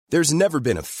There's never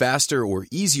been a faster or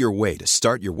easier way to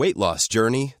start your weight loss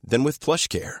journey than with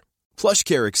PlushCare.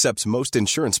 PlushCare accepts most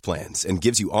insurance plans and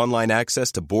gives you online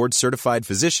access to board-certified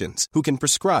physicians who can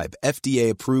prescribe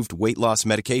FDA-approved weight loss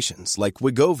medications like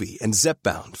Wegovy and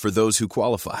Zepbound for those who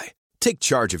qualify. Take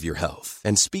charge of your health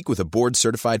and speak with a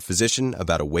board-certified physician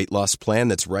about a weight loss plan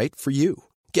that's right for you.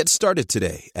 Get started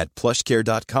today at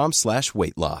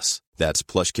plushcare.com/weight loss. That's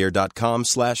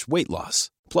plushcare.com/weight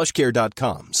loss.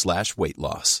 plushcare.com/weight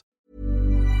loss.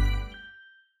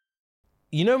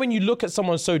 You know when you look at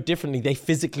someone so differently, they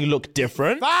physically look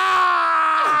different? Oh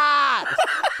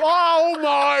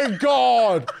my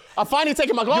God. I finally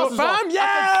taken my glasses off. Fam, yeah.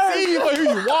 I can see you for who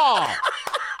you are.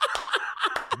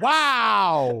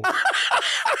 Wow.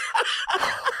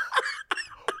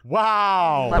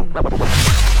 Wow.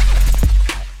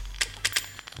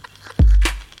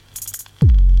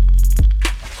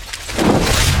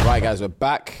 Right, guys, we're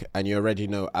back, and you already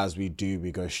know, as we do,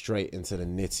 we go straight into the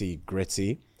nitty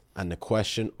gritty. And the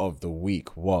question of the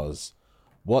week was,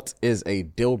 what is a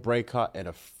deal breaker in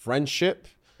a friendship?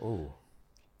 Oh,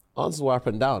 answers were up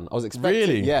and down. I was expecting,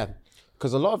 really? Yeah,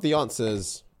 because a lot of the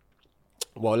answers.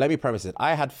 Well, let me premise it.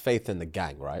 I had faith in the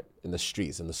gang, right? In the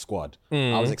streets, in the squad.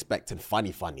 I was expecting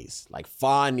funnies, like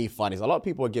funny funnies. A lot of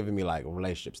people were giving me like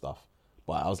relationship stuff.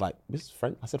 But I was like, this is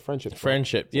friend. I said friendship.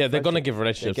 Friendship. Yeah, they're going to give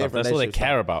relationship stuff. That's all they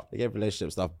care about. They gave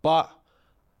relationship stuff. But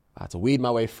I had to weed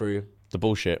my way through the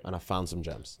bullshit. And I found some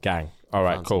gems. Gang. All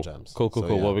right, cool. Cool.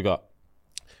 Yeah. What we got?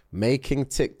 Making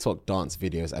TikTok dance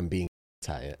videos and being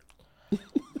at it.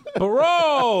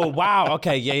 Bro, wow.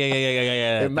 Okay,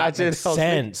 yeah. Imagine, that makes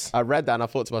sense. I read that and I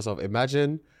thought to myself,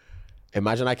 imagine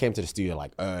I came to the studio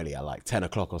like early at like 10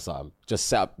 o'clock or something. Just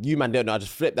set up, you man don't know, I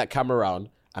just flip that camera around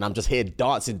and I'm just here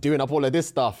dancing, doing up all of this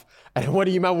stuff. And then one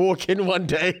of you man walk in one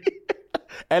day.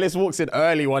 Ellis walks in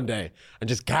early one day and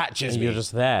just catches me. You're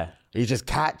just there. He just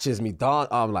catches me.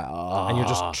 I'm like, oh. And you're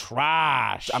just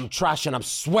trash. I'm trash and I'm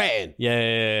sweating.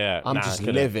 Yeah. I'm just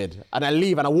livid. And I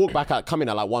leave and I walk back out, come in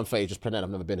at like 1:30, just pretend I've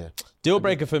never been here. Deal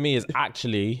breaker for me is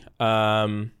actually,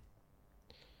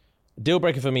 deal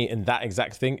breaker for me in that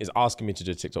exact thing is asking me to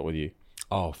do a TikTok with you.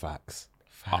 Oh, facts.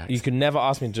 You can never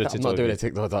ask me to do a TikTok. I'm not doing a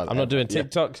TikTok. I'm not doing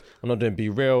TikToks. Yeah. I'm not doing Be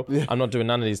Real. Yeah. I'm not doing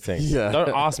none of these things. Yeah. Don't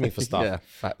ask me for stuff. Yeah,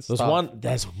 facts. There's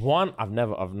one, I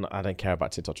don't care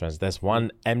about TikTok trends. There's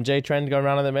one MJ trend going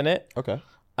around at the minute. Okay.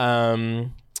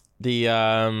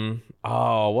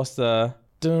 What's the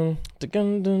dun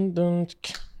dun dun dun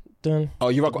dun. Oh,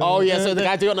 you rock. Oh, yeah. So the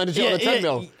guy doing it on the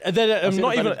treadmill.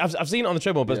 I've seen it on the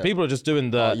treadmill, but people are just doing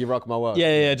the. You rock my world.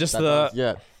 Yeah. Just the.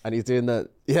 Yeah. And he's doing the.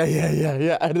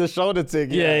 Yeah. And the shoulder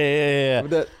thing. Yeah.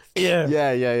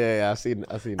 Yeah. I've seen.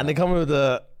 And they come with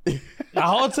the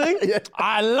whole thing. Yeah.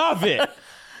 I love it.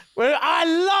 Well, I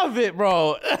love it,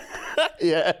 bro.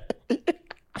 Yeah.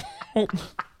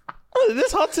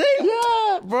 This hot thing?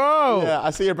 Yeah, bro. Yeah,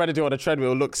 I see your brother do it on the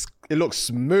treadmill. It looks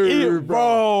smooth,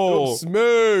 bro. It looks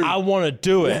smooth. I want to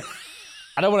do it.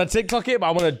 I don't want to TikTok it, but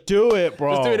I want to do it,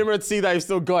 bro. Just do it and see that you've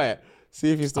still got it.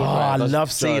 See if you still got it. I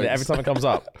love seeing it every time it comes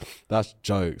up. That's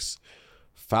jokes.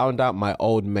 Found out my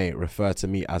old mate referred to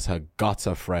me as her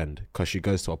gutter friend because she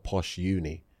goes to a posh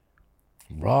uni.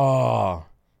 Raw.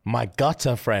 My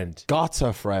gutter friend.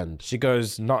 Gutter friend. She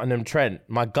goes, Nottingham Trent,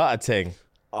 my gutter ting.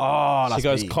 Oh, that's She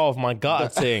goes, peak. Cov, my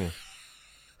gutter ting.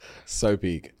 So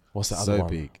peak. What's the other one?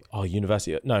 Peak. Oh,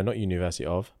 not University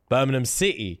of. Birmingham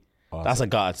City. That's a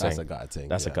gutter ting. That's a gutter ting.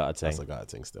 That's a gutter ting. That's a gutter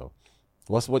ting still.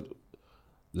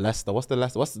 Leicester? What's the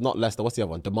Leicester? What's not Leicester? What's the other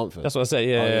one? De Montfort. That's what I said.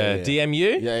 Yeah.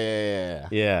 DMU? Yeah.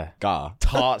 Yeah. Gutter.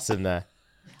 Tarts in there.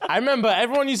 I remember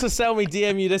everyone used to sell me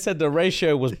DMU. They said the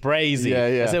ratio was brazy. Yeah.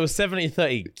 They said it was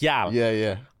 70-30 gal.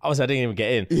 Yeah. Obviously, I didn't even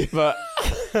get in. Yeah. But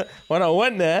when I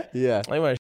went there, I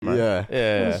went, man. Yeah.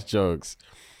 That's jokes.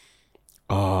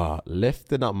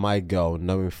 Lifting up my girl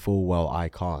knowing full well I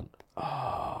can't.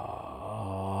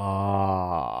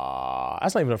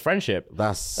 That's not even a friendship.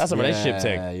 That's a relationship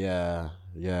thing.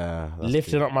 Yeah.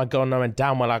 Lifting up my girl knowing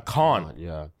damn well I can't.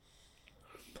 Yeah.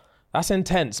 That's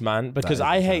intense, man, because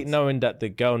I hate knowing that the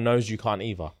girl knows you can't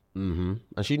either. Mm-hmm.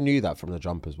 And she knew that from the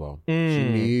jump as well. She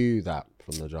knew that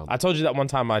from the jump. I told you that one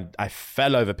time I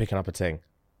fell over picking up a ting.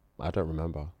 I don't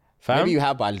remember. Fam? Maybe you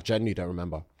have, but I genuinely don't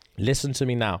remember. Listen to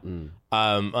me now.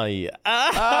 Oh,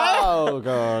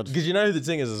 God. Because you know who the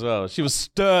ting is as well. She was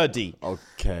sturdy.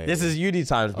 Okay. This is uni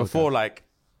times before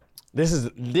this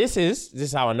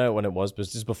is how I know when it was, but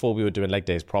this is before we were doing leg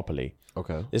days properly.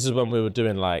 Okay. This is when we were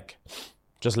doing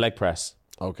just leg press.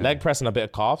 Okay. Leg press and a bit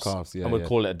of calves. And we'd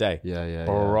call it a day. Yeah.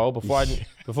 Bro, before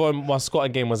my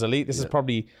squatting game was elite, this is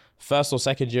probably first or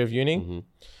second year of uni.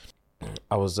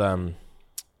 I was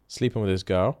sleeping with this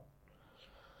girl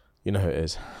You know who it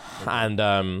is.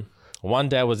 And one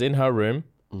day I was in her room.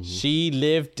 She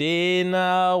lived in,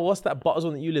 what's that Butters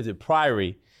one that you lived in?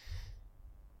 Priory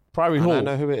Hall. I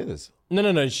know who it is.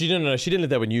 No. She didn't live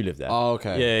there when you lived there. Oh,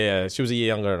 okay. Yeah. She was a year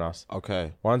younger than us.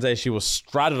 Okay. One day she was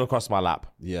straddled across my lap.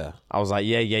 Yeah. I was like,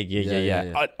 yeah.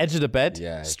 Edge of the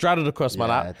bed, straddled across my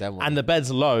lap, and the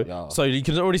bed's low, so you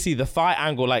can already see the thigh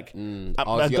angle, like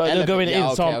going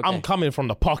in. So I'm coming from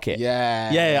the pocket.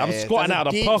 Yeah. I'm squatting out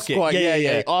of the pocket. Squat.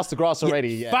 Yeah. Ask the grass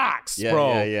already. Yeah. Facts,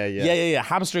 bro. Yeah.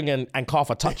 Hamstring and calf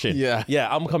are touching. Yeah.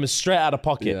 I'm coming straight out of the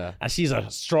pocket, and she's a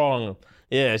strong.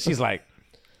 Yeah, she's like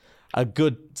a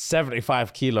good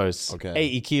 75 kilos,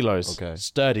 80 kilos,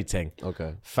 sturdy thing.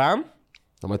 Okay. Fam?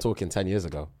 Am I talking 10 years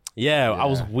ago? Yeah, I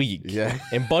was weak. Yeah.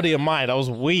 In body and mind, I was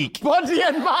weak. Body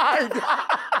and mind!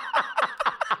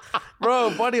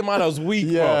 Bro, body and mind, I was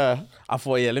weak, bro. I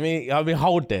thought, let me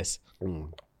hold this.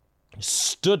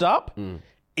 Stood up,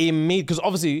 immediately, because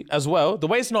obviously, as well, the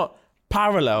way it's not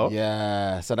parallel.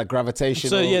 Yeah, so that gravitation.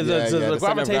 So the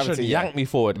gravitation yanked me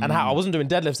forward. And how I wasn't doing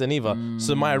deadlifts then either.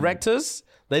 So my erectors,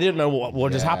 they didn't know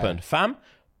what just happened. Fam,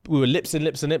 we were lips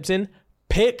in,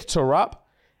 picked her up,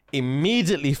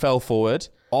 immediately fell forward.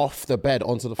 Off the bed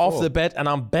onto the floor. Off the bed, and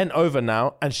I'm bent over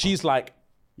now, and she's like,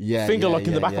 finger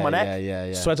locking the back of my neck.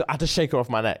 Yeah. So I had to shake her off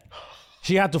my neck.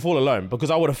 She had to fall alone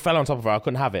because I would have fell on top of her. I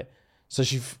couldn't have it. So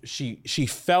she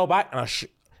fell back, and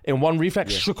in one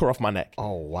reflex, shook her off my neck.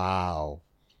 Oh, wow.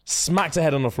 Smacked her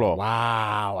head on the floor.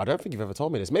 Wow. I don't think you've ever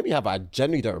told me this. Maybe you have, but I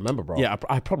genuinely don't remember, bro. Yeah,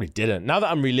 I probably didn't. Now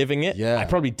that I'm reliving it, I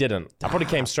probably didn't. I probably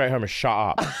came straight home and shut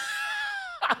up.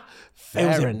 It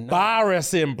was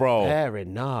embarrassing, bro. Fair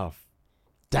enough.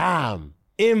 Damn.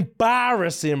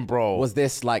 Embarrassing, bro. Was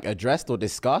this like addressed or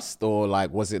discussed, or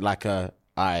like was it like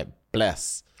I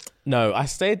bless? No, I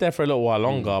stayed there for a little while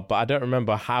longer, but I don't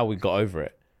remember how we got over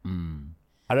it. I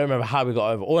don't remember how we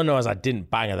got over it. All I know is I didn't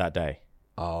bang her that day.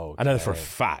 Oh, I know that for a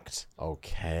fact.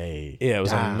 Okay. Yeah, it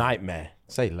was a nightmare.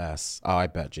 Say less. Oh, I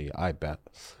bet, G. I bet.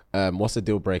 What's the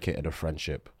deal breaker in a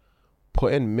friendship?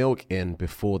 Putting milk in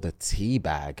before the tea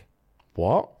bag.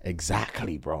 What?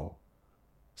 Exactly, bro.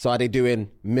 So are they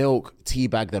doing milk, tea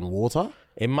bag, then water?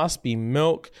 It must be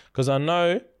milk, because I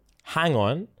know, hang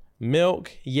on,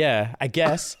 milk, I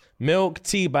guess, milk,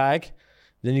 tea bag,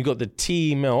 then you got the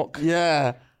tea milk.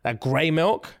 Yeah. That grey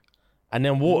milk, and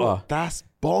then water. That's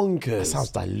bonkers. That sounds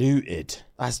diluted.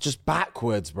 That's just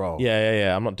backwards, bro.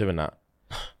 Yeah. I'm not doing that.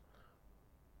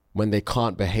 When they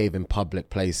can't behave in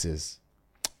public places.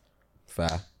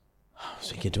 Fair. I was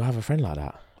thinking, do I have a friend like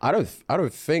that? I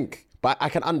don't think, but I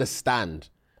can understand.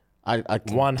 I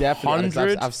can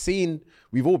 100. I've seen,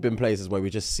 we've all been places where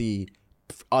we just see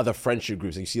other friendship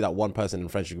groups, and you see that one person in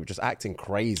the friendship group just acting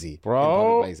crazy.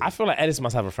 Bro, I feel like Edison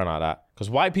must have a friend like that, because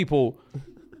white people,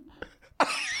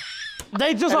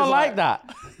 they just are like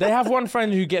that. They have one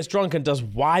friend who gets drunk and does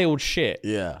wild shit.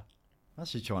 Yeah.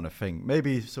 Actually trying to think.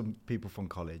 Maybe some people from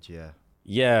college,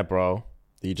 Yeah, bro.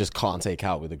 You just can't take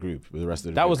out with the group, with the rest of the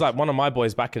group. That was like one of my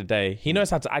boys back in the day. He knows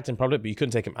how to act in public, but you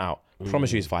couldn't take him out.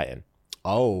 Promise you he's fighting.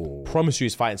 Oh. Promise you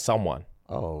he's fighting someone.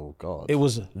 Oh, God. It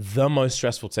was the most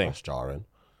stressful thing. That's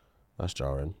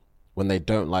jarring. When they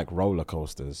don't like roller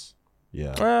coasters.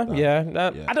 Yeah.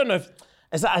 I don't know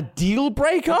is that a deal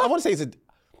breaker? I want to say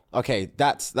okay,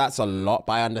 that's a lot,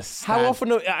 but I understand. How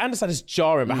often, I understand it's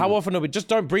jarring, but how often just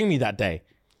don't bring me that day.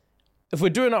 If we're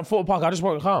doing it at Fort Park, I just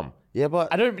won't come. Yeah,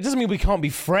 but it doesn't mean we can't be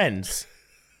friends.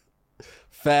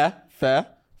 Fair.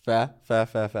 I'll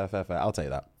take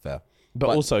that. Fair. But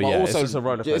also, it's just a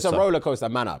roller coaster. It's a roller coaster,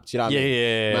 man up. Do you know what I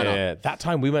mean? Yeah. That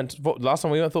time last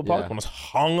time we went to Thorpe Park, I was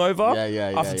hungover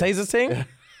after Taser thing.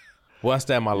 Worst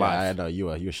day of my life. I know, you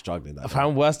were struggling that. I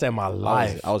found worst day of my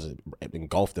life. I was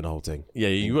engulfed in the whole thing. Yeah,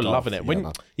 you were loving it.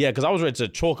 Because I was ready to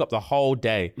chalk up the whole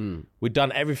day. We'd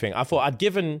done everything. I thought I'd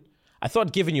given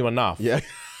you enough. Yeah.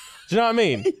 Do you know what I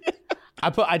mean?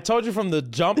 I told you from the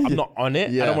jump, I'm not on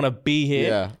it. I don't want to be here.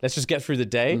 Yeah. Let's just get through the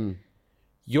day.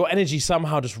 Your energy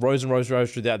somehow just rose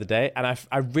through the other day. And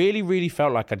I really, really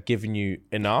felt like I'd given you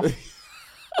enough.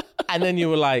 And then you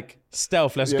were like,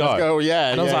 stealth, let's go. Let's go,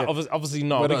 yeah. And I was like, obviously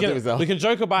not. We can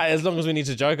joke about it as long as we need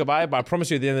to joke about it, but I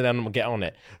promise you at the end of the day, I'm going to get on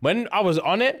it. When I was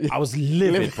on it, I was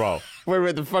livid, bro. We were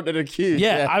at the front of the queue.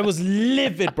 Yeah, I was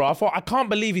livid, bro. I thought, I can't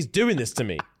believe he's doing this to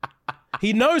me.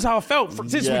 He knows how I felt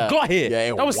since we got here.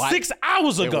 Yeah, that was 6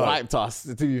 hours ago. It wiped us,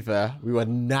 to be fair. We were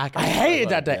knackered. I hated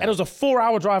that day. And it was a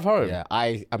 4-hour drive home. Yeah,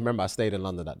 I remember I stayed in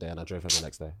London that day and I drove home the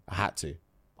next day. I had to.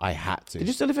 Did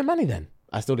you still live in Manny then?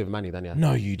 I still live in Manny then, yeah.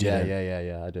 No, you didn't.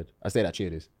 Yeah, I did. I stayed at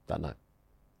Cheerleaders that night.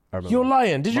 I remember. You're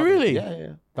lying. Did you really?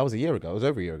 Yeah. That was a year ago. It was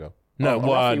over a year ago. No,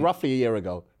 roughly a year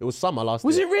ago. It was summer last year.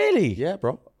 Was it really? Yeah,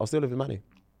 bro. I still live in Manny.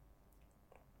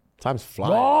 Time's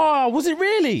flying. Oh, was it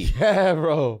really? Yeah,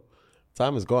 bro.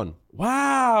 Time is gone.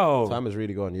 Wow. Time is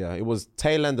really gone. Yeah, it was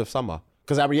tail end of summer.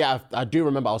 Because I do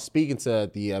remember I was speaking to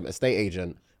the estate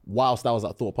agent whilst I was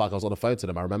at Thorpe Park. I was on the phone to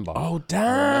them. I remember. Oh,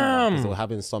 damn. Because they were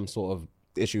having some sort of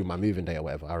issue with my moving day or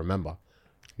whatever. I remember.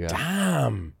 Yeah.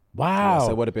 Damn. Wow. Yeah,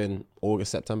 so it would have been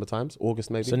August, September times. August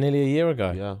maybe. So nearly a year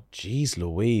ago. Yeah. Jeez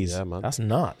Louise. Yeah, man. That's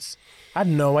nuts. I had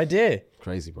no idea.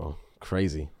 Crazy, bro.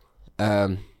 Crazy.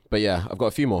 But yeah, I've got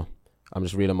a few more. I'm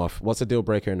just reading them off. What's a deal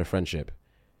breaker in a friendship?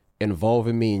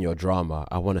 Involving me in your drama.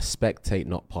 I want to spectate,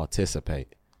 not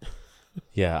participate.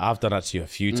 Yeah, I've done that to you a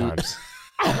few times.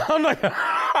 I'm like,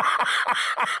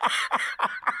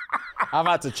 I've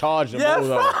had to charge them all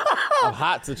though. I've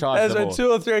had to charge there's them been all.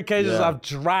 2 or 3 occasions Yeah. I've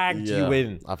dragged you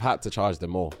in. I've had to charge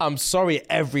them all. I'm sorry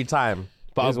every time,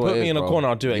 but Here's I'll what put it me is, in a bro. corner.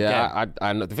 I'll do it again.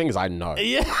 I know. The thing is, I know.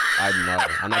 Yeah. I know,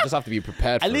 and I just have to be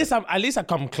prepared. For At least I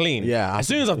come clean. Yeah, As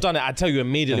soon as I've done it, I tell you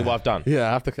immediately what I've done. Yeah,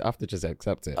 I have to just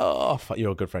accept it. Oh, fuck,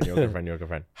 you're a good friend. You're a good friend. You're a good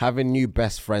friend. Having new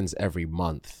best friends every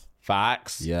month.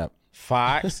 Facts. Yeah.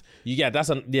 Facts. Yeah.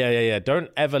 Don't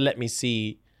ever let me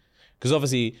see, because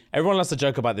obviously everyone loves to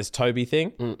joke about this Toby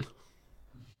thing.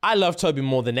 I love Toby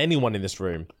more than anyone in this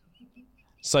room.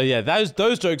 So yeah,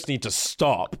 those jokes need to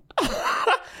stop.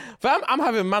 Fam, I'm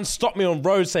having man stop me on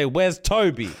road, say, "Where's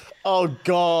Toby?" Oh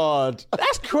God.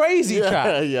 That's crazy,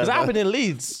 chat. yeah, Because that happened in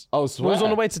Leeds. Oh, I was on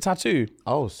the way to tattoo.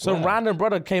 Oh, swear. Some random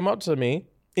brother came up to me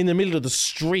in the middle of the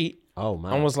street. Oh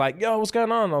man. And was like, "Yo, what's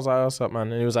going on?" I was like, "What's up,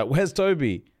 man?" And he was like, "Where's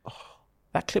Toby?"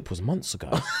 That clip was months ago.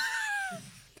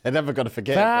 They're never gonna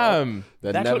forget. Fam,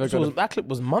 They're that never clip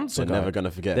was months ago. They're never gonna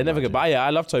forget. They're never gonna. But yeah,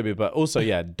 I love Toby. But also,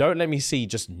 yeah, don't let me see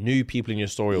just new people in your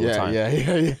story all the time. Yeah.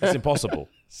 It's impossible.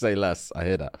 Say less. I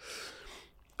hear that.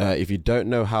 If you don't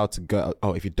know how to go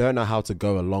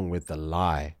along with the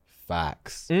lie,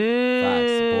 facts.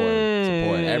 Facts.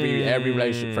 Support. Every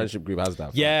relationship, friendship group has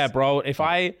that. Yeah, bro.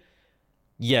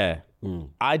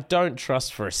 I don't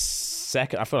trust for a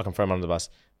second. I feel like I'm throwing him under the bus.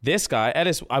 This guy,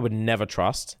 Ellis, I would never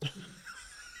trust.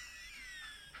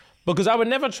 Because I would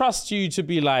never trust you to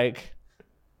be like,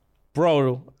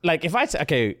 bro, like if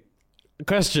okay,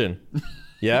 question.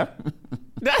 Yeah?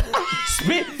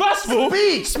 First of all,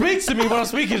 speak to me when I'm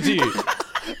speaking to you.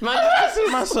 Man,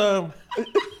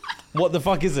 what the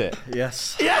fuck is it?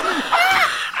 Yes.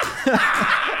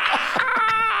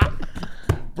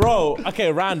 Bro,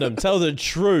 okay, random. Tell the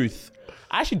truth.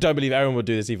 I actually don't believe everyone would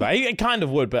do this either. It kind of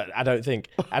would, but I don't think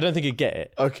you'd get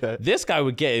it. Okay. This guy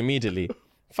would get it immediately.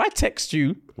 If I text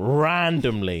you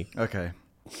randomly, Okay.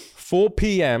 4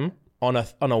 p.m. on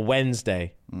a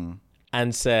Wednesday,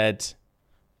 and said,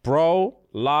 "Bro,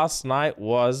 last night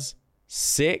was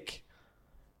sick.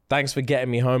 Thanks for getting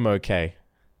me home okay."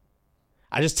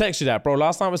 I just text you that, bro.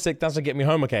 Last night was sick. Thanks for getting me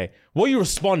home okay. What are you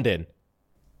responding?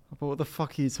 But what the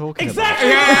fuck are you talking Exactly.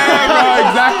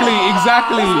 Yeah,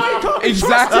 bro,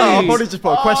 exactly. I'll probably just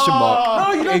put a question mark.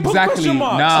 No, you don't put Exactly. question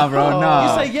marks. Nah, bro,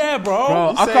 nah. You say, yeah, bro.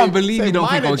 Bro, I can't believe you don't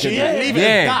think I would G, get that. leave it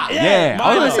at that. Yeah.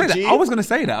 I was minor gonna say G. that. I was gonna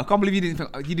say that. I can't believe you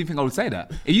didn't think I would say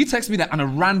that. If you text me that on a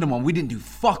random one, we didn't do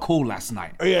fuck all last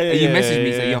night. And you message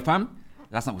me, say, "Yo, fam,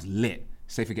 last night was lit.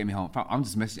 Say for get me home." Fam, I'm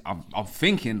just messaging. I'm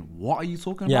thinking, what are you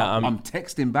talking about? I'm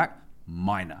texting back.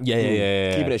 Minor.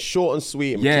 Yeah. Keeping it short and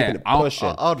sweet and Yeah, keeping it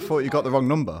pushing. I'd thought you got the wrong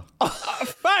number.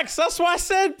 Facts. That's what I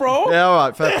said, bro. Yeah, all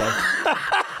right, fair play.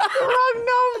 Wrong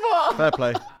number. Fair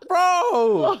play.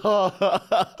 Bro.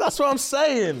 That's what I'm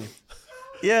saying.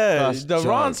 Yeah. That's The jokes.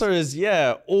 answer is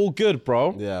all good,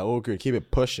 bro. Yeah, all good. Keep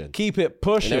it pushing. Keep it And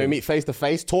pushing. then we meet face to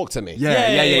face. Talk to me. Yeah.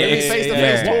 Face to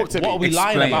face. Talk to me. What are we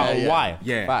lying Explain. about? Yeah, And why?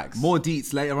 Yeah. Facts. More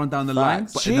deets later on down the line.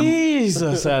 Facts. But in the,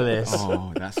 Jesus, Ellis.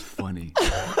 oh, that's funny.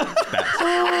 That's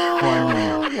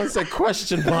funny. What's a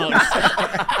question mark?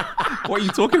 What are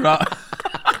you talking about?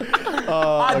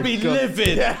 I'd be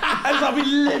livid. I'd be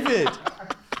livid.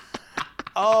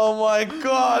 Oh my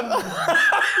God.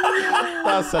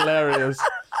 That's hilarious.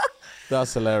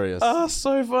 That's hilarious. Oh,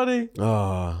 so funny.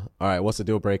 All right, what's a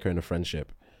deal breaker in a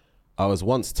friendship? I was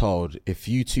once told, if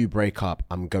you two break up,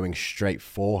 I'm going straight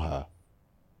for her.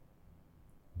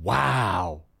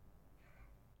 Wow.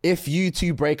 If you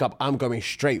two break up, I'm going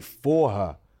straight for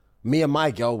her. Me and my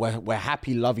girl, we're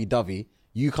happy, lovey-dovey.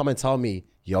 You come and tell me,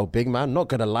 yo, big man, not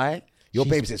gonna lie, your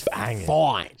babes is banging.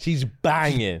 fine. She's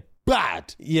banging.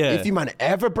 Bad. Yeah. If you man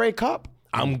ever break up,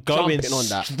 I'm going jumping on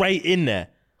that. straight in there.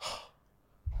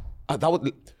 That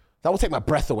would take my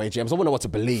breath away, James. I wouldn't know what to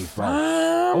believe, bro.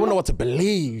 I wouldn't know what to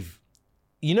believe.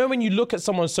 You know when you look at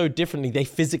someone so differently, they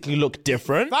physically look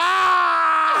different?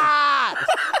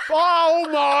 Oh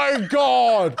my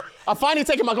God. I finally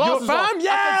taken my glasses Yo, off. fam, I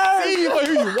yes. can see you for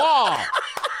who you are.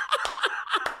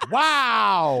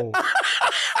 Wow.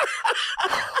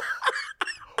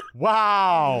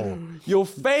 Wow. Your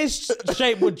face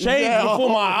shape would change before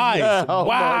my eyes. Yeah, oh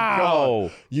wow. my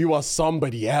God. You are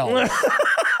somebody else.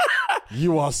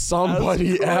 You are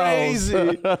somebody else.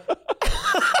 Crazy.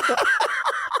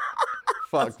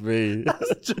 Fuck me.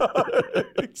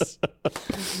 Jokes.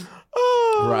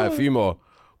 Right, a few more.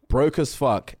 Broke as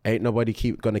fuck. Ain't nobody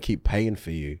gonna keep paying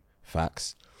for you.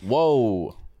 Facts.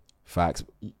 Whoa. Facts.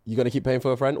 You gonna keep paying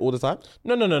for a friend all the time?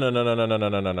 No, not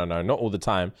all the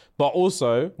time. But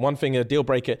also, one thing, a deal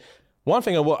breaker. One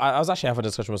thing, I was actually having a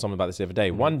discussion with someone about this the other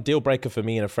day. One deal breaker for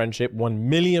me in a friendship,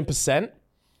 1,000,000%,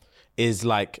 is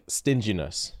like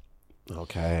stinginess.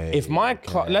 Okay. If my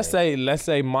card, let's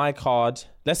say my card,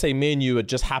 let's say me and you had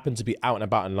just happened to be out and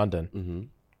about in London,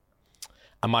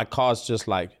 and my card's just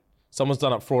like, someone's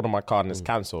done up fraud on my card and it's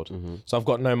cancelled. So I've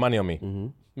got no money on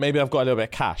me. Maybe I've got a little bit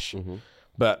of cash,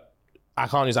 but I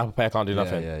can't use Apple Pay, I can't do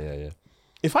nothing. Yeah.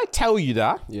 If I tell you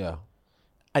that,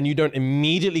 and you don't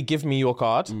immediately give me your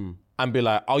card and be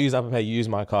like, I'll use Apple Pay, you use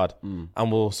my card,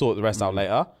 and we'll sort the rest out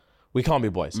later, we can't be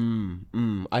boys.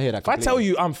 I hear that. If I tell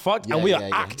you I'm fucked and we are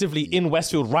actively in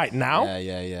Westfield right now,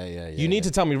 you need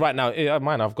to tell me right now,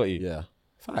 mine, I've got you. Yeah.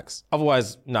 Facts.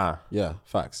 Otherwise, nah. Yeah,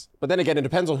 facts. But then again, it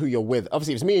depends on who you're with.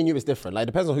 Obviously, if it's me and you, it's different. Like, it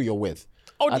depends on who you're with.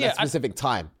 At that specific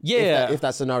time. Yeah. If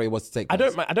that scenario was to take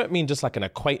place. I don't mean just like an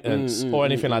acquaintance or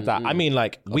anything like that. I mean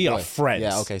like, we are friends.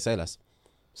 Yeah, okay, say less.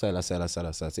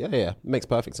 Yeah. Makes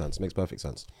perfect sense.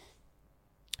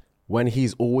 When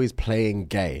he's always playing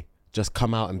gay, just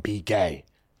come out and be gay.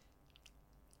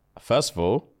 First of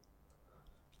all,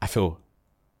 I feel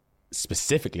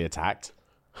specifically attacked.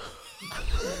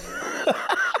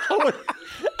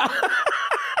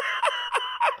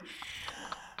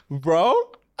 Bro.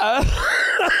 Wow,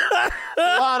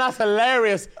 that's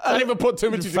hilarious. I didn't even put two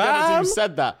and two together until you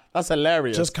said that. That's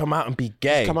hilarious. Just come out and be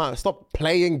gay. Come out. Stop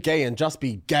playing gay and just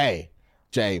be gay,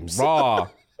 James. Raw.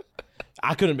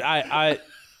 I couldn't. I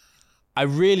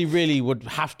really, really would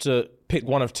have to pick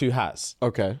one of two hats.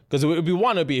 Okay. Because it would be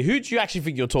one, it would be who do you actually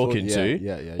think you're talking to?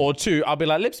 Yeah. Or two, I'll be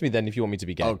like, lips me then if you want me to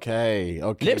be gay. Okay.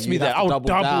 Lips me then. I'll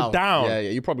double down. Yeah,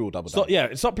 you probably will double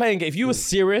down. Stop playing gay. If you were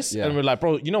serious and we're like,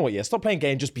 bro, you know what? Yeah, stop playing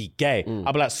gay and just be gay.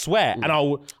 I'll be like, swear, and I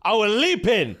will leap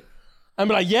in. And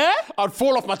be like, yeah? I'd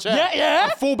fall off my chair. Yeah.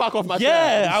 I'd fall back off my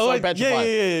chair. I'd be so petrified.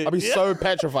 Yeah. I'd be so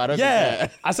petrified. Yeah.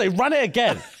 I say, run it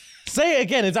again. Say it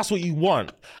again if that's what you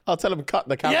want. I'll tell them cut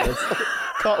the cameras.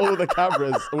 Cut all the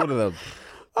cameras, all of them.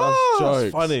 That's jokes.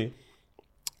 That's funny.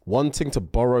 Wanting to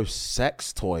borrow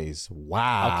sex toys.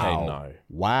 Wow. Okay, no.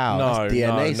 Wow. That's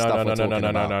DNA stuff we're talking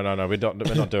about. No.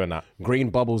 We're not doing that.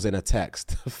 Green bubbles in a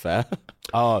text. Fair.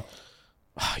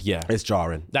 Yeah. It's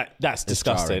jarring. That's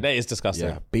disgusting. jarring. That is disgusting.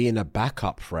 Yeah. Being a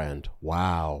backup friend.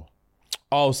 Wow.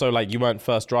 Oh, so like you weren't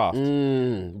first draft.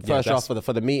 First draft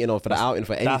for the meeting or for the outing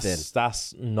for anything.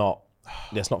 That's not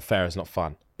fair. It's not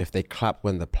fun. If they clap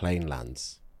when the plane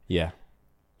lands. Yeah.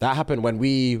 That happened when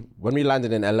we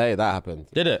landed in LA. That happened.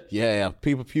 Did it? Yeah.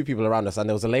 Few people around us, and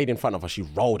there was a lady in front of us. She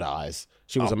rolled her eyes.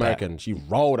 She was American. She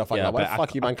rolled her fucking eyes. Why the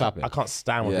fuck you man clapping? I can't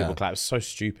stand when people clap. It's so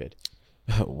stupid.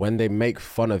 When they make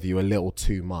fun of you a little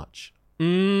too much.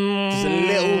 Just a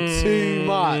little too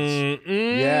much.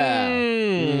 Yeah.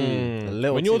 A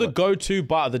little when you're the go-to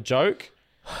part of the joke,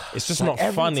 it's just not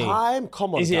every funny. Time?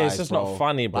 Come on, guys, it's just not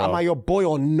funny, bro. Am I your boy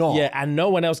or not? Yeah, and no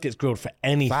one else gets grilled for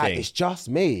anything. Fact, it's just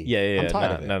me. Yeah. I'm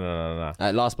tired of it. No.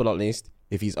 Last but not least,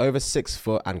 if he's over 6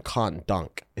 foot and can't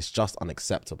dunk, it's just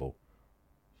unacceptable.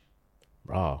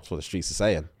 Bro. That's what the streets are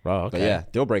saying. Bro, okay. But yeah,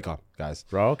 deal breaker, guys.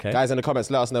 Bro, okay. Guys in the comments,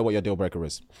 let us know what your deal breaker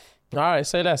is. All right,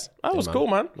 say less. That was cool,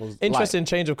 man. Interesting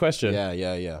change of question.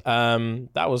 Yeah.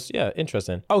 That was,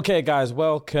 interesting. Okay, guys,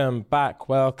 welcome back.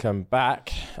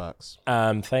 Facts.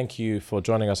 Thank you for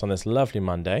joining us on this lovely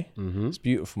Monday. It's a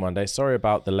beautiful Monday. Sorry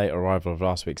about the late arrival of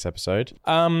last week's episode.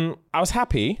 I was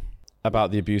happy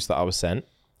about the abuse that I was sent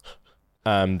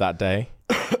that day,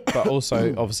 but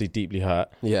also obviously deeply hurt.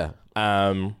 Yeah.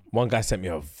 One guy sent me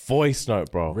a voice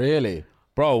note, bro. Really?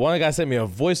 Bro, one guy sent me a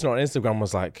voice note on Instagram,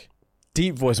 was like,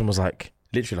 deep voice, and was like,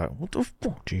 literally like, what the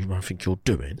fuck do you man think you're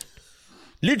doing?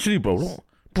 Literally, bro,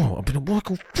 I've been at work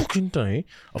all fucking day.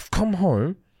 I've come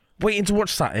home, waiting to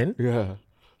watch something. Yeah.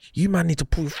 You man need to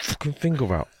pull your fucking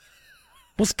finger out.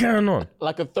 What's going on?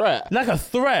 Like a threat? Like a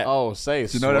threat. Oh, say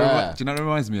Do you know what that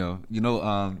reminds me of? You know,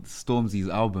 Stormzy's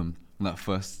album on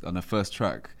the first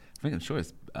track. I'm sure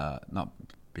it's not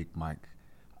Big Mike.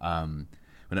 When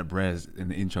it Brez in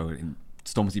the intro,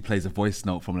 Stormzy plays a voice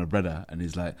note from a brother, and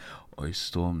he's like, "Oi,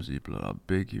 Stormzy, blood, I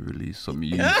beg you release some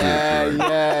music."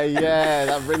 Yeah.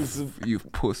 That rings. You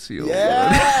pussy.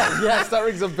 Yes, that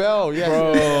rings a bell. Yes,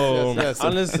 Bro, yes.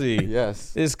 honestly,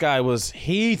 Yes. this guy was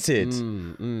heated.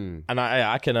 And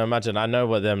I can imagine, I know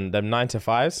what them 9 to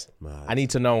 5s. I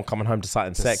need to know I'm coming home to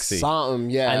something sexy. Something,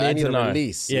 yeah. I need to know.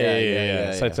 Release.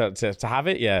 Yeah. So to have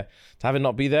it, to have it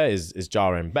not be there is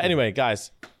jarring. But anyway,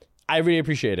 guys, I really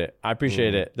appreciate it. I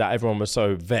appreciate it that everyone was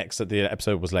so vexed that the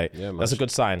episode was late. Yeah, man. That's a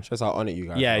good sign. Shows how on it you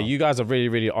guys Yeah, are. you guys are really,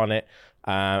 really on it.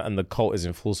 And the cult is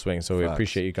in full swing. So we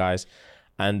appreciate you guys.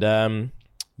 And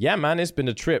yeah, man, it's been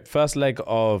a trip. First leg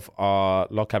of our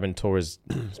Log Cabin tour is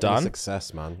done.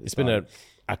 Success, man. It's been a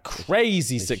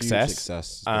crazy success. Huge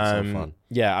success. It's been so fun.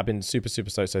 Yeah, I've been super, super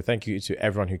stoked. So thank you to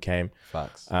everyone who came.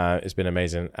 Facts. It's been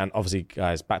amazing. And obviously,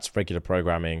 guys, back to regular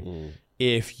programming.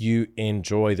 If you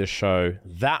enjoy the show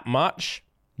that much,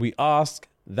 we ask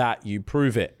that you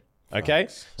prove it. Okay?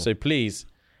 So please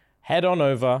head on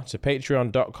over to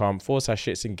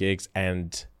patreon.com/ShxtsnGigs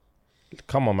and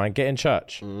come on, man, get in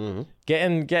church. Get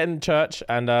in church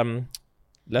and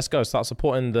let's go. Start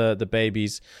supporting the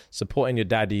babies, supporting your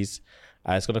daddies.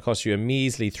 It's going to cost you a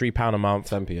measly £3 a month.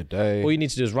 10p a day. All you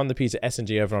need to do is run the P to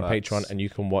SNG over on Patreon and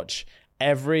you can watch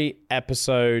every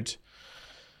episode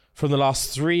from the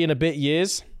last 3 and a bit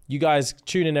years. You guys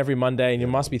tune in every Monday and you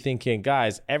must be thinking,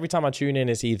 guys, every time I tune in,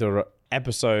 it's either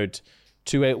episode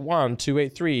 281,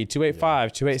 283,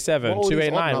 285, 287,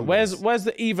 289. Where's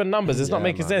the even numbers? It's not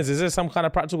making sense. Is there some kind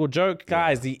of practical joke?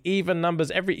 Guys, the even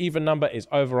numbers, every even number is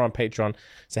over on Patreon.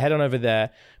 So head on over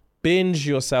there, binge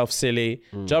yourself silly,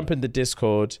 jump in the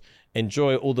Discord,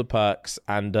 enjoy all the perks,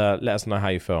 and let us know how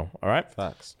you feel. All right?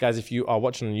 Facts. Guys, if you are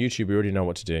watching on YouTube, you already know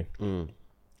what to do.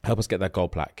 Help us get that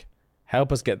gold plaque.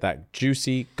 Help us get that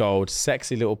juicy gold,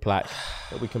 sexy little plaque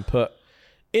that we can put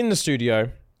in the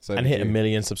studio and hit 1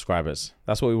 million subscribers.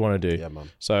 That's what we want to do. Yeah, man.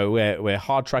 So we're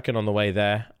hard tracking on the way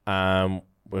there.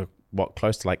 We're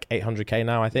close to like 800k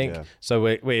now, I think. Yeah. So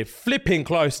we're flipping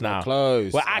close now. We're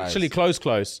actually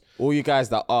close. All you guys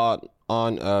that aren't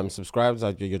subscribed,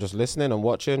 you're just listening and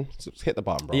watching, just hit the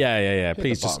button, bro. Yeah.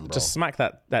 Please just smack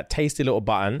that tasty little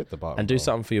button, and do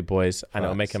something for your boys, and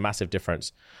it'll make a massive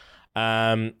difference.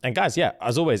 And guys, yeah,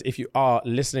 as always, if you are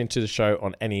listening to the show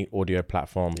on any audio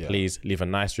platform, please leave a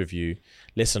nice review,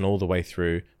 listen all the way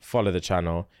through, follow the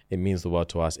channel. It means the world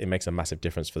to us. It makes a massive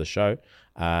difference for the show,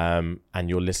 and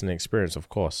your listening experience, of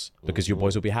course, because your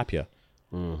boys will be happier.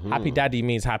 Happy daddy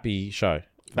means happy show.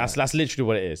 That's literally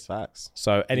what it is. Facts.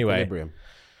 So anyway,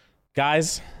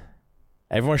 guys,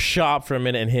 everyone shut up for a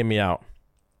minute and hear me out.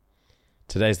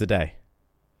 Today's the day.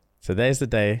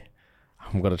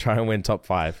 I'm going to try and win top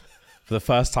 5 for the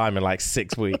first time in like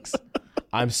 6 weeks.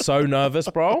 I'm so nervous,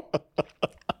 bro.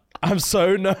 I'm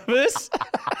so nervous.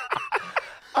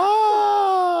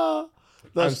 I'm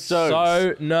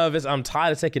so nervous. I'm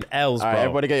tired of taking L's, bro. All right,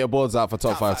 everybody get your boards out for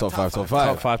top 5.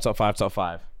 Top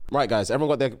five. Right, guys,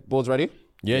 everyone got their boards ready?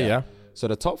 Yeah. So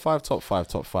the top five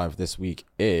this week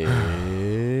is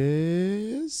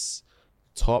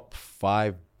top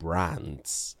 5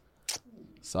 brands.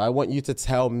 So I want you to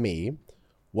tell me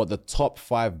what the top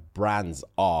 5 brands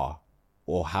are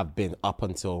or have been up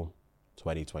until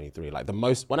 2023. Like the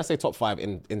most, when I say top 5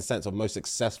 in sense of most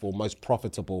successful, most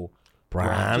profitable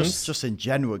brands. Just in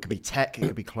general, it could be tech, it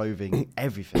could be clothing,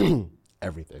 everything.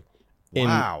 Everything.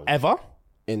 Wow. Ever?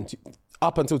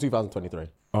 Up until 2023.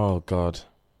 Oh, God.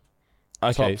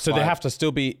 Okay, so they have to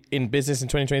still be in business in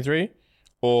 2023?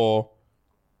 Or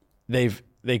they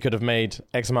could have made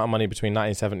X amount of money between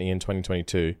 1970 and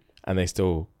 2022 and they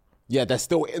still... Yeah, they're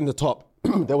still in the top.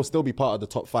 They will still be part of the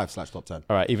top 5/top 10.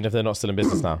 All right, even if they're not still in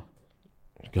business now.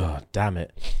 God damn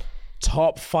it.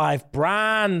 Top 5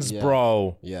 brands,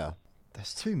 bro. Yeah.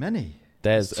 There's too many.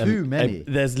 There's too many.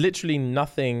 There's literally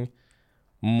nothing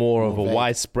more of a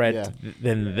widespread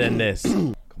than this.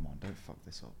 Come on, don't fuck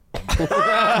this up.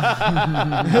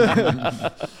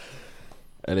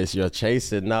 And it's you're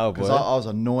chasing now, boy. Because I was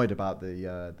annoyed about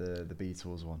the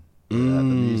Beatles one. The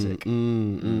music.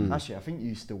 Actually, I think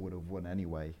you still would have won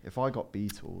anyway. If I got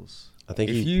Beatles, I think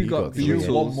if you got you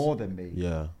Beatles, won more than me.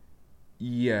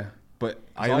 Yeah, but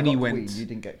I only went. Queen, you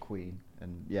didn't get Queen,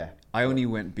 and I only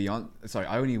went Beyonce.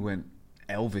 I only went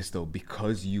Elvis though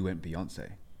because you went Beyonce.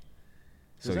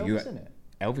 So Elvis in it?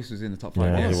 Elvis was in the top 5.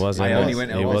 Yeah, he was in I it. only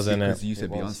went He was Elvis in it. because you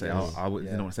said It was, Beyonce. yes. I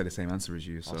didn't want to say the same answer as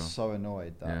you. So I was so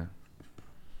annoyed that yeah. I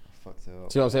fucked it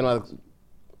up. See what I'm saying? Like,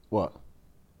 what?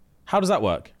 How does that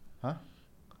work? Huh?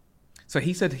 So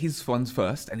he said his ones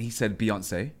first, and he said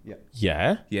Beyonce.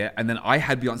 Yeah. Yeah, and then I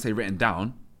had Beyonce written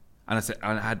down, And I said,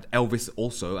 and I had Elvis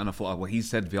also, and I thought, well, he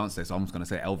said Beyonce, so I'm just gonna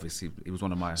say Elvis. He was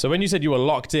one of my. So when you said you were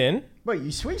locked in, Wait,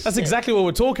 you switched. that's exactly what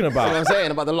we're talking That's what about. I'm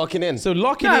saying about the locking in. So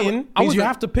locking in I means you wasn't-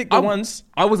 have to pick the ones.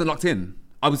 I wasn't locked in.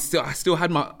 I still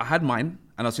had mine, and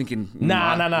I was thinking,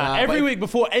 Nah. Every but week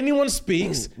before anyone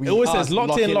speaks, it always says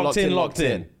locked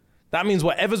in. That means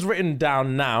whatever's written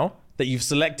down now that you've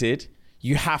selected,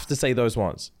 you have to say those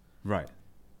ones. right.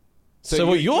 So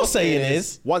what you're saying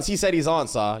is, once he said his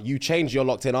answer, you changed your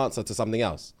locked in answer to something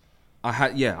else. I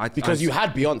had Because you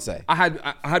had Beyonce. I had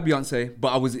Beyonce, but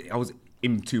I was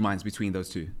in two minds between those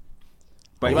two.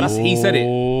 But he said it.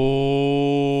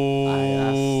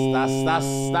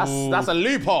 That's a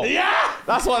loophole. Yeah,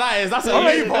 that's what that is. That's a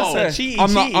loophole. That's cheaty,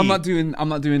 I'm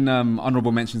not doing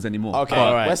honorable mentions anymore. Okay,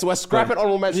 All right. we're scrapping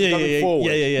honorable mentions going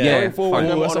forward. Yeah. Going forward, Fine.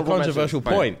 no That's a honorable controversial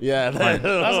mentions. point. Yeah, That's a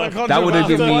controversial That would have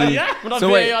been point. me. Yeah, we're not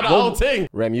So wait, the what- whole thing.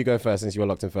 Rem, you go first since you were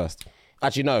locked in first.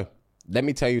 Actually, no. Let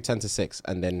me tell you 10 to 6,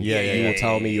 and then you will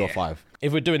tell me your 5.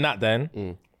 If we're doing that, then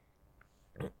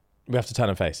we have to turn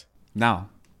and face. Now,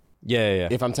 Yeah.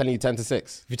 If I'm telling you 10 to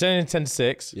 6. If you're turning 10 to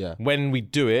 6, Yeah. when we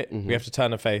do it, we have to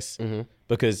turn and face.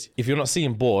 Because if you're not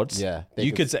seeing boards, Yeah, they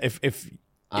you could- could say, if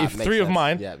makes 3 of sense.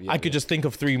 mine, Yeah, I could just think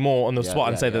of 3 more on the spot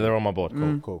and say that they're on my board.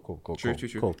 Cool. True.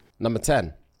 Cool. Number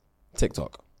 10,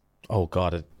 TikTok. Oh,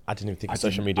 God. I didn't even think of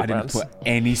social media I didn't brands. put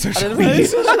any social media.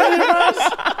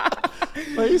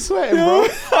 Why are you sweating, bro?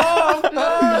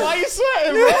 Why are you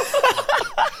sweating,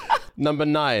 bro? Number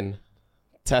 9,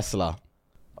 Tesla.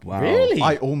 Wow. Really?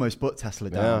 I almost put Tesla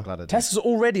down. Yeah. I'm glad I did. Tesla's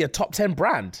already a top 10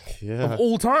 brand of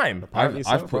all time.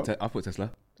 I've put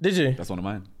Tesla. Did you? That's one of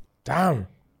mine. Damn.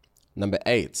 Number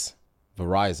 8,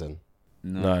 Verizon.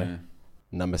 No.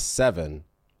 Number 7,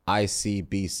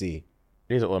 ICBC.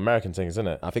 These are all American things, isn't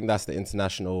it? I think that's the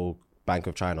International Bank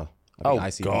of China. I Oh, think ICBC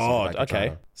is the God, Bank of okay.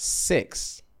 China.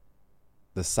 6,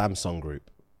 the Samsung Group.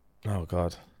 Oh,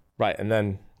 God. Right, and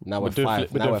then Now we're doing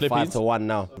 5. we're Now doing we're 5 flippies? to 1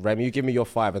 now. Rem, you give me your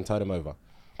 5 and turn them over.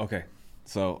 Okay,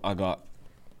 so I got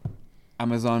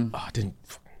Amazon, Oh, I didn't.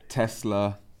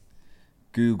 Tesla,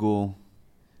 Google,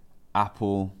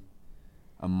 Apple,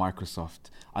 and Microsoft.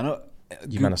 I know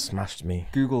You man have smashed me.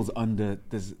 Google's under.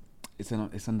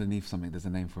 It's underneath something. There's a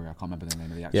name for it. I can't remember the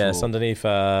name of the actual. Yeah, it's underneath.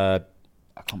 I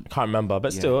can't remember,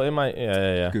 but still, it might.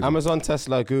 Yeah. Google. Amazon,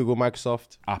 Tesla, Google,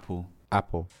 Microsoft, Apple,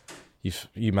 Apple.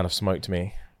 You man have smoked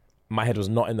me. My head was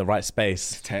not in the right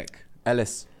space. Tech.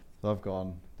 Ellis. So I've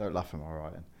gone. Don't laugh at my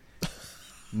writing.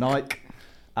 Nike,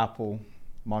 Apple,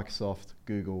 Microsoft,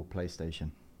 Google,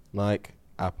 PlayStation. Nike,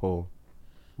 Apple,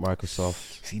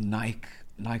 Microsoft. See, Nike,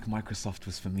 Microsoft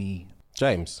was for me.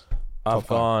 James. I've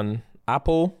gone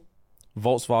Apple,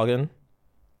 Volkswagen,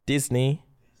 Disney,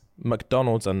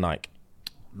 McDonald's, and Nike.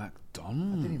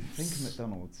 McDonald's. Didn't even think of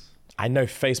McDonald's. I know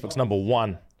Facebook's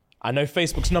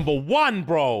number 1.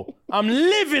 Bro. I'm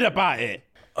livid about it.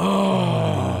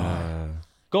 Oh.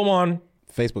 Go on.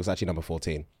 Facebook's actually number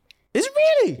 14. Is it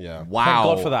really? Yeah. Wow. Thank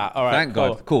God for that. All right. Thank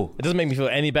God. Cool. It doesn't make me feel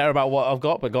any better about what I've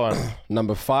got, but go on.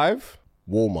 Number 5,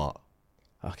 Walmart.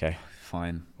 Okay.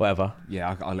 Fine. Whatever.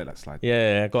 Yeah, I'll let that slide.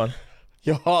 Yeah. Go on.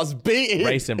 Your heart's beating.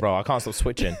 Racing, bro. I can't stop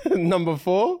switching. Number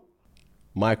 4,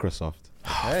 Microsoft.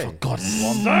 Hey, God's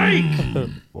sake.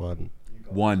 1.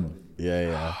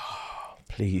 Yeah.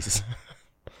 Please.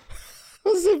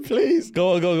 What's it, please?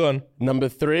 Go on. Number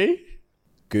 3,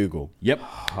 Google. Yep.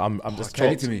 I'm just Trade it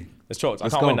chalked. to me. It's chalked. I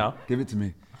Let's can't go. win now. Give it to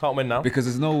me. I can't win now. Because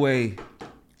there's no way.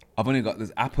 I've only got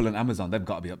this Apple and Amazon. They've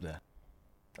got to be up there.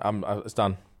 It's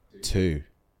done. 2,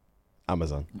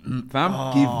 Amazon.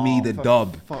 Fam, give me the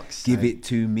dub. fuck's Give sake. it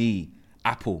to me.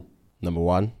 Apple. Number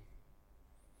 1,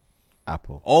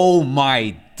 Apple. Oh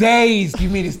my days.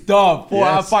 Give me this dub. 4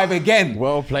 out of 5 again.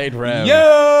 Well played, Rem. Yo,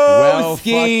 well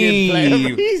ski. fucking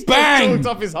played. He's Bang. just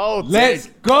talked off his whole Let's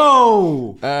thing.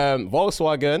 go.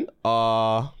 Volkswagen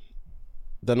are...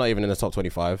 They're not even in the top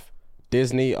 25.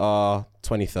 Disney are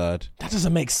 23rd. That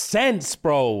doesn't make sense,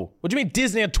 bro. What do you mean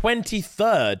Disney are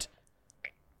 23rd?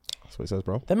 That's what it says,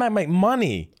 bro. They might make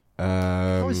money.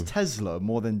 How is Tesla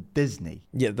more than Disney?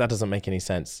 Yeah, that doesn't make any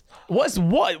sense. What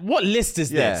list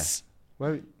is Yeah. this?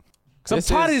 Well, Because I'm This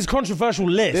tired of is- these controversial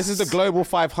lists. This is the Global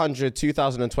 500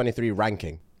 2023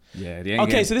 ranking. Yeah, the end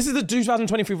Okay, game. so this is the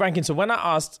 2023 ranking. So when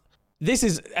I asked, this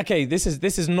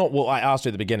is not what I asked you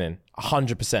at the beginning.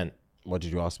 100%. What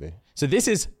did you ask me? So this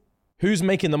is who's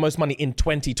making the most money in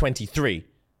 2023.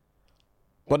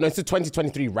 But no, it's the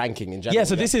 2023 ranking in general. Yeah,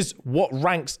 so this is what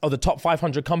ranks are the top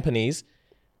 500 companies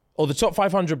or the top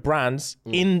 500 brands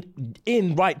in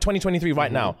 2023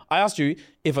 right now. I asked you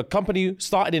if a company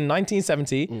started in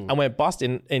 1970 and went bust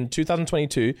in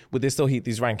 2022, would they still hit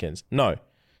these rankings? No.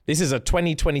 This is a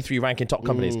 2023 ranking top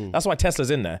companies. That's why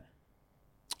Tesla's in there.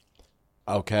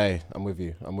 Okay, I'm with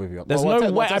you. There's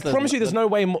no way. I promise you, there's no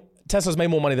way Tesla's made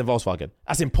more money than Volkswagen.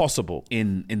 That's impossible.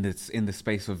 In the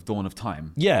space of dawn of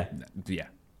time. Yeah. Yeah.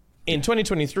 In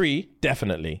 2023,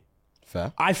 definitely.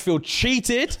 Fair. I feel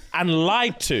cheated and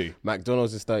lied to.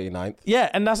 McDonald's is 39th. Yeah,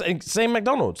 and that's same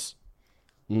McDonald's.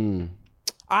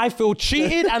 I feel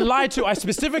cheated and lied to. I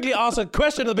specifically asked a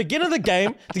question at the beginning of the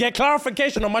game to get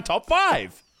clarification on my top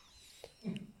 5.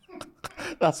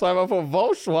 That's why I thought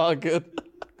Volkswagen.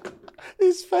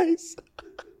 His face.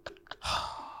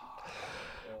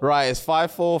 Right, it's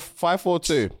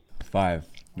 5-4-2. 5.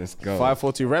 Let's go.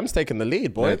 5-4-2. Rem's taking the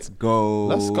lead, boy. Let's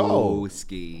go.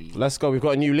 Ski. Let's go. We've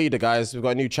got a new leader, guys. We've got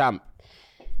a new champ.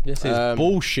 This is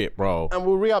bullshit, bro. And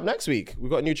we'll re-up next week. We've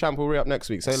got a new champ. We'll re-up next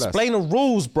week. Say less. Explain the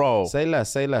rules, bro. Say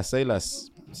less. Say less. Say less.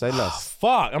 Say less.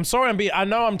 Fuck. I'm sorry. I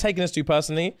know I'm taking this too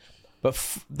personally, but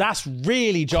that's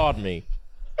really jarred me.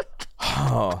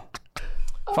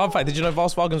 Fun fact, did you know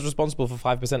Volkswagen's responsible for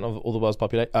 5% of all the world's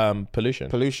pollution?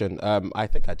 Pollution. I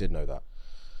think I did know that.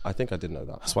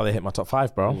 That's why they hit my top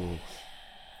 5, bro.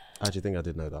 How do you think I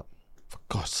did know that? For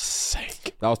God's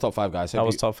sake. That was top 5, guys. That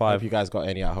was top 5. Hope you guys got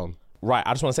any at home. Right,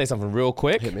 I just want to say something real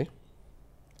quick. Hit me.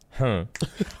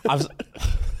 I've,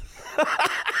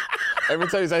 Every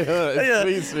time you say,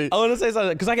 it's sweet. I want to say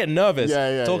something because I get nervous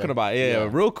Yeah, talking yeah. about it. Yeah. Yeah.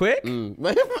 Real quick.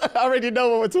 I already know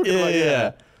what we're talking about.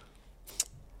 Yeah.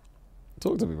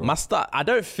 Talk to me, bro. My stuff. I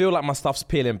don't feel like my stuff's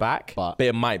peeling back, but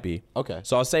it might be. Okay.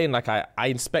 So I was saying, like, I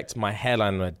inspect my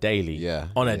hairline on a daily. Yeah.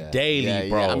 On a daily,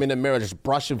 bro. Yeah. I'm in the mirror just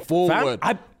brushing forward.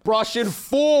 Fam, brushing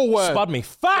forward. Spud me.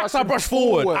 Facts. I brush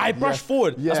forward. I brush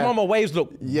forward. Yeah. That's why my waves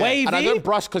look wavy. And I don't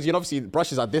brush because obviously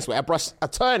brushes are this way. I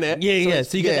turn it. Yeah.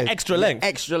 So you get the extra length.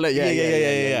 Extra length.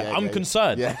 Yeah. I'm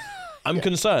concerned. Yeah. I'm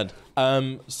concerned.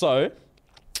 So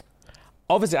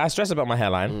obviously I stress about my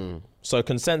hairline. So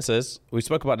consensus, we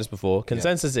spoke about this before.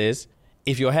 Consensus is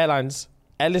if your hairline's,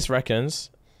 Ellis reckons,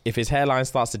 if his hairline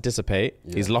starts to dissipate,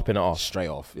 he's lopping it off. Straight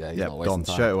off. Yeah, he's Yeah, not wasting gone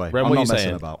time. straight away. Rem, I'm what not you messing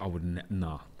saying? about. I wouldn't.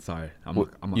 Nah, sorry. I'm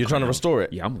You're trying to restore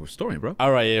it? Yeah, I'm restoring, bro.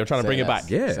 All right, you're trying to Say bring it less. back.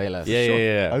 Yeah. Say less.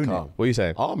 Yeah. Own it. Calm. What are you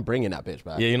saying? Oh, I'm bringing that bitch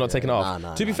back. Yeah, you're not taking it off.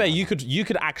 Nah, to be fair, you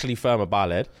could actually firm a bar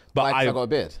lead, but I got a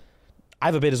beard. I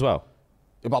have a beard as well.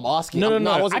 But I'm asking. No.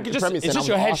 I wasn't I could just, premising, it's just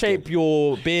I'm your head asking. shape,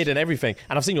 your beard, and everything.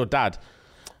 And I've seen your dad,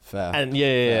 Fair. and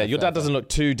Fair, your dad doesn't look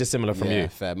too dissimilar from you.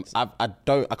 Fair. I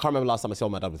can't remember last time I saw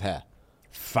my dad with hair.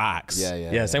 Facts.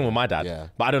 Yeah, Same with my dad. Yeah.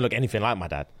 But I don't look anything like my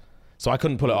dad. So I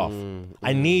couldn't pull it off.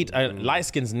 I need, light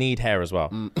skins need hair as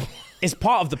well. It's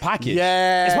part of the package.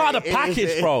 Yeah, It's part of the it package,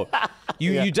 is. bro.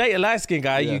 You date a light skin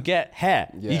guy, you get hair.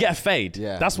 Yeah. You get a fade.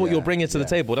 Yeah, That's what yeah, you're bringing to the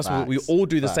table. That's what we all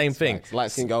do the same thing.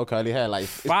 Light skin girl, curly hair. Like,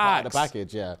 it's part of the Facts.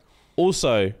 package, yeah.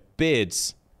 Also,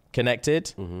 beards.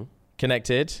 Connected.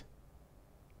 Connected.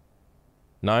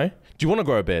 No? Do you want to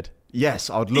grow a beard? Yes,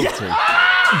 I'd love to.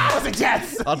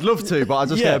 Yes! I'd love to, but I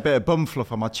just get a bit of bum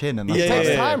fluff on my chin and that's It takes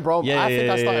it. time, bro. Yeah, I think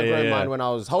I started growing yeah. mine when I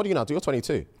was... How old are you now? You're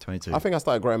 22. 22. I think I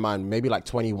started growing mine maybe like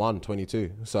 21,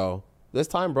 22. So, there's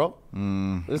time, bro.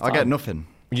 There's I time. get nothing.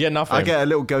 Yeah, nothing. I get a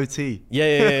little goatee.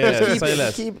 Yeah. Keep Say it,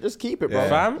 less. just keep it, bro. Yeah.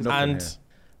 Fam, Nothing and... here.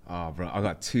 Oh, bro, I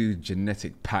got 2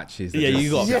 genetic patches. Yeah, you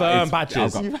got firm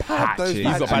patches. I've You've got had those patches.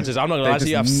 You've got patches. I'm not gonna lie to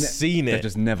you, I've seen They've it.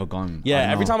 just never gone. Yeah,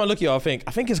 I every know. time I look at you, I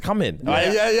think it's coming. Yeah.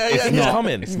 It's Yeah.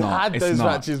 coming. It's You've not. had It's those not.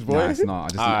 patches, boy. Nah, it's not. I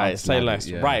just All right, say love it, less.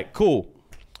 yeah. Right, cool.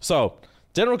 So,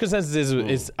 general consensus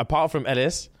is apart from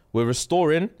Ellis, we're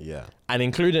restoring and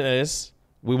including Ellis,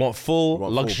 we want full,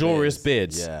 want full luxurious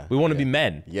beards. beards. Yeah, We want to yeah. be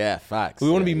men. Yeah, facts. We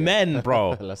want to Yeah, be yeah. men,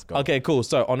 bro. Let's go. Okay, cool.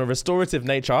 So, on a restorative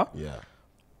nature, Yeah.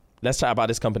 let's chat about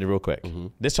this company real quick.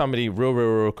 This company,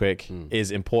 real quick,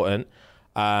 is important.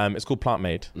 It's called Plant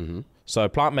Made. So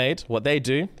Plant Made, what they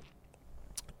do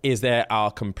is they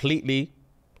are completely,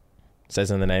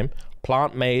 says in the name,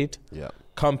 Plant Made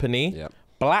company,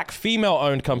 black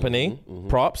female-owned company,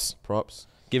 props,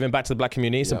 giving back to the black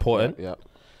community, it's important,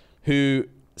 who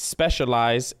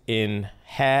specialize in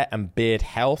hair and beard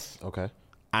health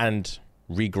and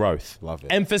regrowth. Love it.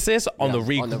 Emphasis on the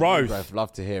regrowth.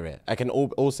 Love to hear it. It can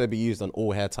also be used on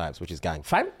all hair types, which is gang.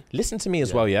 Fam, listen to me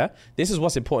as well, yeah? This is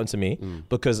what's important to me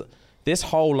because this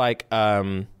whole like,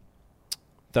 the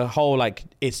whole like,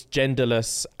 it's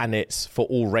genderless and it's for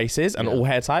all races and all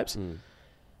hair types.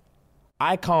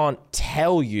 I can't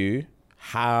tell you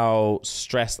how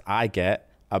stressed I get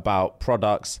about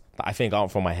products that I think aren't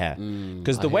for my hair.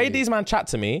 Because the way these man chat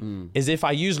to me is if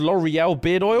I use L'Oreal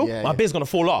beard oil, my beard's gonna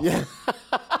fall off.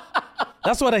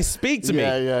 That's why they speak to me.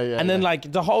 Yeah. And then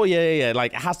like the whole,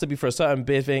 like it has to be for a certain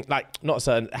beard thing. Like not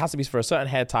certain, it has to be for a certain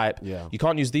hair type. Yeah. You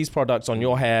can't use these products on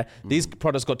your hair. These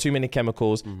products got too many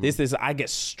chemicals. This, I get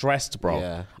stressed, bro.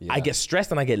 Yeah. I get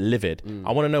stressed and I get livid.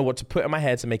 I want to know what to put in my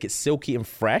hair to make it silky and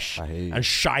fresh and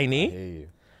shiny. I hear you.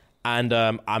 And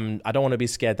I don't want to be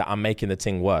scared that I'm making the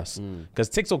thing worse. Because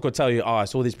TikTok could tell you, oh,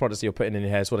 it's all these products that you're putting in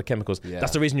your hair, it's all the chemicals. Yeah.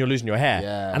 That's the reason you're losing your hair.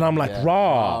 Yeah, and I'm like,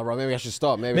 raw. Maybe I should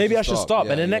stop. Maybe I should stop.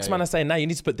 Yeah, and the next man I say, nah, you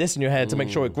need to put this in your hair to make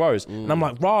sure it grows. And I'm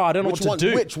like, raw, I don't know what to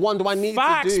do. Which one do I need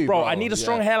Facts, to do, bro. I need a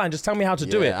strong hairline. Just tell me how to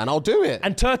do it. And I'll do it.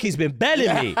 And Turkey's been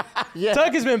belling me. Yeah.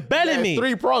 Turkey's been belling me.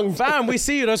 3 prongs. Fam, we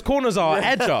see you. Those corners are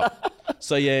edge up.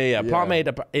 So yeah. Plant Made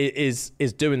is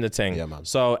doing the thing. Yeah, man.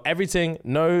 So everything,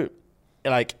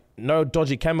 no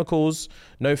dodgy chemicals,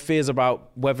 no fears about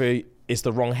whether it's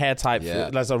the wrong hair type. Yeah.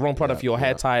 That's the wrong product for your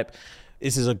hair type.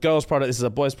 This is a girl's product. This is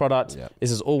a boy's product. Yeah. This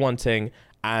is all one thing.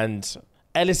 And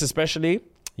Ellis especially,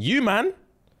 you man,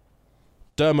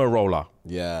 derma roller.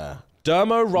 Yeah.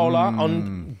 Derma roller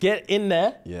on, get in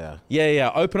there.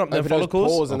 Yeah. Open up the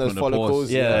follicles. Pores and those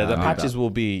follicles. Yeah, the patches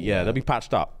will be, they'll be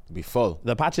patched up. Be full.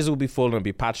 The patches will be full and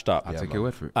be patched up. I'll take your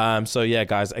word for it. So yeah,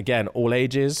 guys, again, all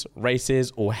ages, races,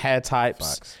 all hair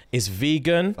types. Facts. It's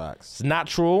vegan. Facts. It's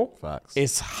natural. Facts.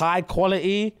 It's high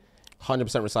quality. 100%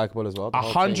 recyclable as well.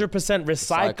 100%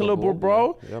 recyclable,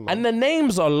 bro. Yeah, man. And the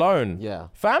names alone. Yeah.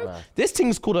 Fam, Yeah. this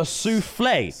thing's called a souffle.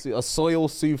 A soil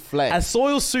souffle. A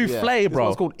soil souffle, bro.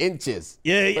 It's called inches.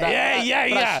 Yeah. For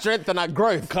that strength and that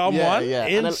growth. Come on,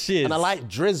 And inches. I like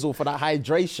drizzle for that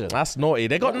hydration. That's naughty.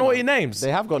 They got naughty names.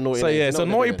 They have got naughty so names. yeah, You it's know a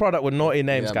what naughty they're doing. product with naughty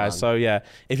names, Yeah, guys. man. So yeah,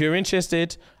 if you're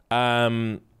interested,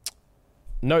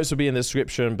 notes will be in the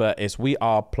description, but it's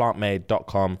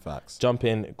weareplantmade.com. Facts. Jump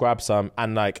in, grab some,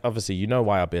 and like obviously you know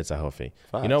why our beards are healthy.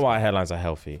 Facts, you know why our hairlines are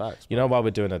healthy. Facts, you know why we're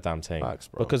doing a damn thing. Facts,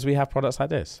 bro. Because we have products like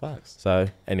this. Facts. So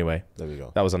anyway, There we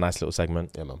go. that was a nice little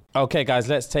segment. Yeah, man. Okay, guys,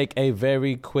 let's take a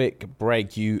very quick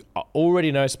break. You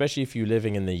already know, especially if you're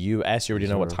living in the US, you already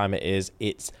know what time it is.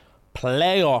 It's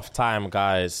playoff time,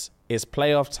 guys. It's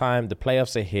playoff time. The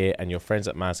playoffs are here, and your friends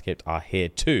at Manscaped are here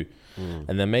too.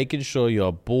 And they're making sure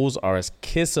your balls are as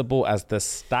kissable as the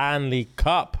Stanley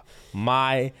Cup,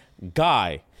 my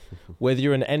guy. Whether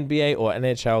you're an NBA or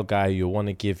NHL guy, you want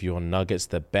to give your nuggets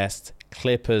the best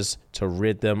clippers to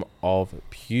rid them of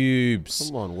pubes.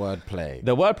 Come on, wordplay.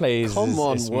 The wordplay is Come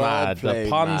on, is mad. The wordplay,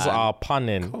 puns man. are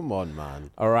punning. Come on, man.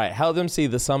 All right, help them see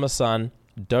the summer sun.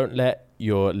 Don't let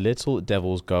your little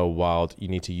devils go wild. You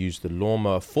need to use the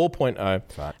Lawnmower 4.0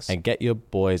 Facts. and get your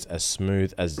boys as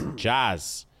smooth as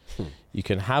jazz. You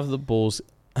can have the balls.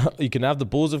 You can have the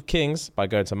balls of kings by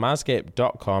going to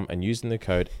manscaped.com and using the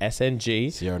code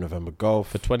SNG Sierra November Golf.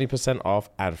 for 20% off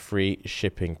and free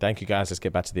shipping. Thank you, guys. Let's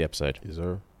get back to the episode. Yes,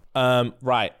 sir.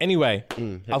 Right. Anyway,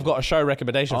 I've got a show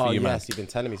recommendation for you, man. Yes, you've been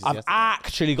telling me since I've yesterday.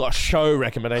 actually got a show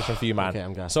recommendation for you, man. Okay,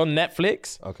 I'm gassed. It's on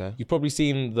Netflix. Okay. You've probably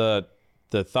seen the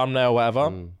thumbnail or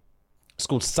whatever. It's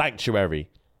called Sanctuary.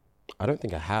 I don't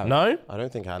think I have. No? I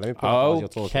don't think I have. Let me put it while you're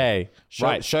talking. Okay.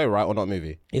 Right. Show, right, or not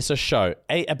movie? It's a show.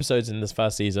 8 episodes in this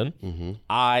first season.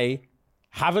 I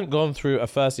haven't gone through a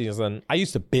first season. I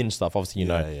used to binge stuff, obviously, you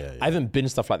know. Yeah. I haven't binged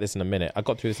stuff like this in a minute. I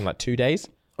got through this in like 2 days.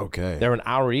 Okay. They're an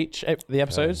hour each, the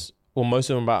episodes. Well, most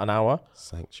of them about an hour.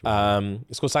 Sanctuary.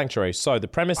 It's called Sanctuary. So the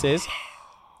premise is...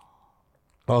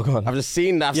 Oh, God. I've just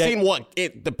seen that. I've seen what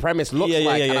the premise looks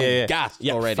like, and I'm gassed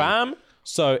already. Fam.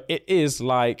 So it is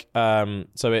like,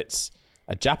 so it's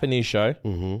a Japanese show.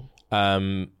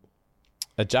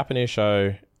 A Japanese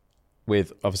show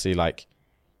with obviously like,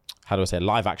 how do I say,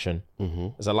 live action.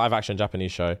 It's a live action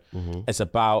Japanese show. It's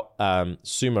about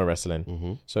sumo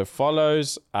wrestling. So it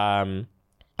follows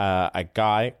a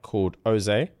guy called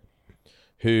Oze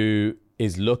who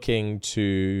is looking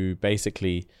to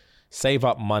basically save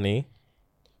up money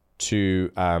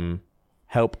to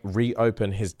help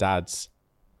reopen his dad's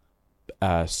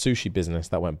sushi business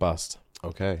that went bust.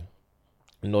 Okay.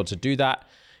 In order to do that,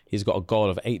 he's got a goal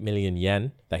of 8 million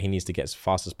yen that he needs to get as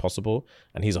fast as possible.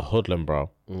 And he's a hoodlum,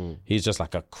 bro. He's just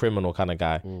like a criminal kind of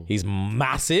guy. He's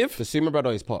massive. The sumo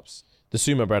brother is Pops. The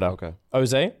sumo brother. Okay.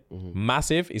 Oze,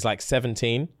 massive. He's like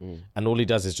 17. And all he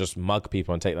does is just mug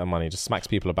people and take their money. Just smacks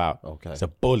people about. Okay. He's a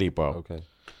bully, bro. Okay.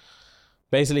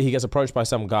 Basically, he gets approached by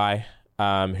some guy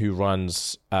who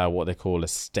runs what they call a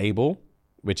stable,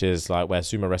 which is like where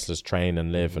sumo wrestlers train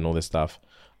and live and all this stuff.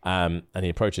 And he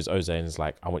approaches Oze and is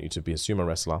like, I want you to be a sumo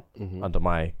wrestler under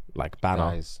my like banner.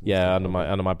 Nice. Yeah, under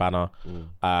my banner.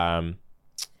 And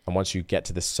once you get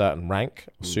to this certain rank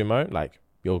of sumo, like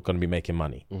you're going to be making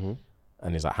money.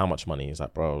 And he's like, how much money? He's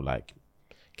like, bro, like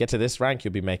get to this rank,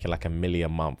 you'll be making like $1 million a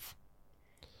month.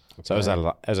 So as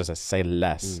I said, say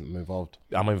less. I'm involved.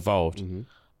 I'm involved.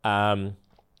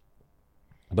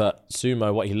 But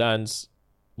Sumo, what he learns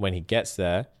when he gets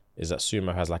there is that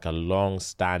Sumo has like a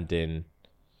long-standing,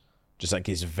 just like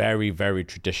he's very, very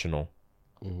traditional,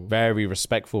 very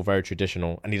respectful, very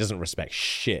traditional, and he doesn't respect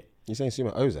shit. You're saying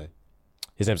Sumo Oze?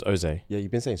 His name's Oze. Yeah,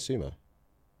 you've been saying Sumo.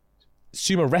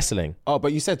 Sumo wrestling. Oh,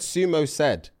 but you said Sumo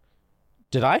said.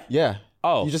 Did I? Yeah.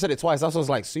 Oh. You just said it twice. That's what I was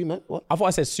like, Sumo? What? I thought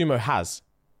I said Sumo has.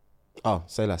 Oh,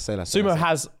 say less. Sumo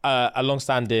has a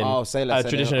long-standing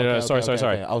tradition. Okay, sorry.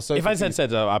 okay. I was so if confused. I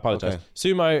said, I apologize. Okay.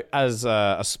 Sumo as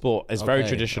a sport is very Okay,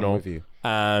 traditional. I'm with you.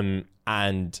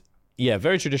 And yeah,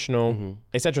 very traditional,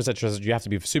 etc., etc. You have to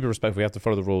be super respectful. You have to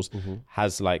follow the rules.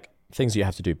 Has like things you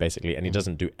have to do basically, and he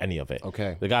doesn't do any of it.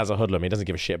 Okay. The guy's a hoodlum. He doesn't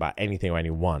give a shit about anything or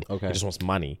anyone. Okay. He just wants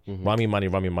money. Run me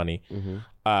money.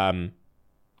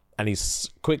 And he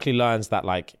quickly learns that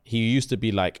like he used to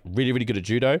be like really, really good at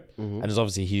judo, and as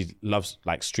obviously he loves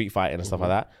like street fighting and stuff like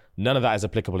that. None of that is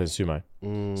applicable in sumo.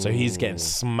 So he's getting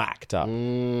smacked up.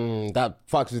 That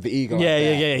fucks with the ego.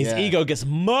 Yeah. His ego gets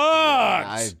murked.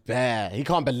 I bet. He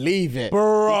can't believe it.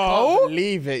 Bro. He can't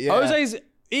believe it. Yeah. Jose's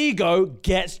ego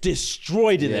gets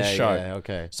destroyed in this show. Yeah,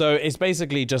 okay. So it's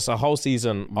basically just a whole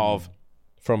season of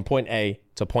from point A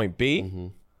to point B.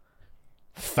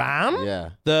 Fam?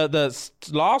 Yeah. The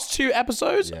last 2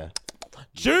 episodes? Yeah.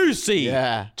 Juicy.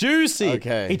 Yeah. Juicy.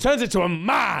 Okay. He turns into a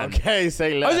man. Okay,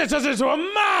 say less. Jose turns into a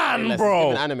man, Less.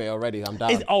 bro. It's giving anime already. I'm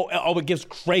down. It gives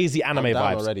crazy anime I'm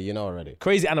down vibes. already. You know already.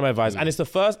 Crazy anime vibes. And it's the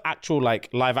first actual like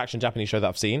live action Japanese show that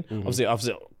I've seen. Obviously, I've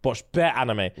watched bare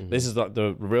anime. This is like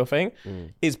the real thing.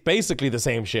 It's basically the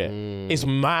same shit. It's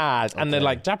mad. And then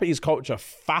like Japanese culture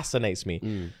fascinates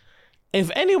me.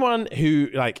 If anyone who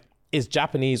like is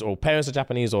Japanese or parents are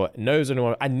Japanese or knows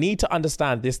anyone, I need to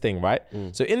understand this thing, right?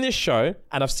 So in this show,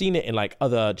 and I've seen it in like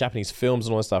other Japanese films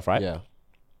and all this stuff, right? Yeah.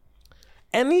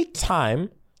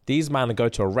 Anytime these men go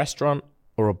to a restaurant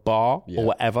or a bar or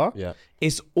whatever,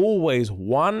 it's always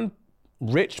one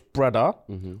rich brother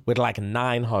with like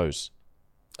 9 hoes.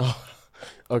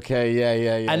 Okay,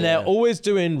 yeah. And they're always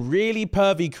doing really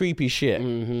pervy, creepy shit.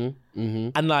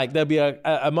 And like there'll be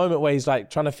a moment where he's like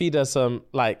trying to feed her some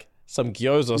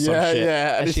gyoza or some shit.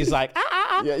 Yeah. And she's like,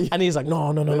 Yeah. And he's like,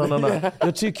 no.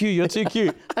 You're too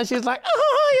cute. And she's like,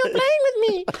 oh, you're playing with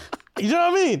me. You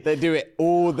know what I mean? They do it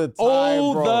all the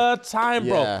time, bro. The time,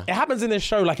 bro. Yeah. It happens in this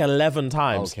show like 11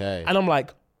 times. Okay. And I'm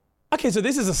like, okay, so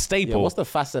this is a staple. Yeah, what's the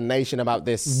fascination about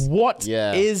this? What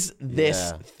is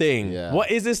this thing? Yeah.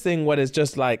 What is this thing where there's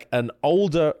just like an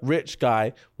older rich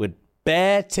guy with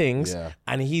bare things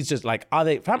and he's just like, I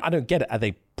don't get it. Are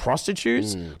they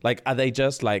prostitutes? Like, are they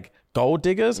just like gold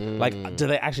diggers? Like, do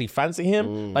they actually fancy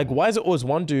him? Like, why is it always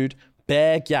one dude,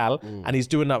 bare gal, and he's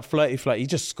doing that flirty? He's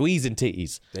just squeezing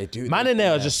titties. They do. Man in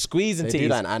there are just squeezing titties. They do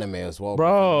that in anime as well,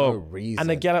 bro. For no reason. And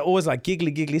the gal are always like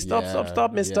giggly.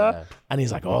 Stop, mister. Yeah. And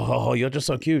he's like, oh, you're just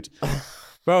so cute.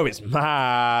 Bro, it's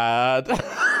mad.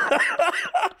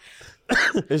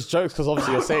 It's jokes because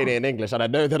obviously you're saying it in English and I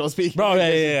know they're not speaking Bro,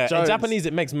 English. yeah. It's In jokes. Japanese,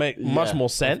 it makes much more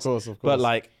sense. Of course. But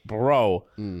like, bro,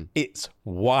 it's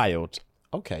wild.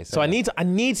 Okay. So I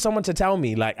need someone to tell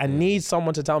me, like,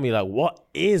 what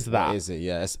is that? What is it?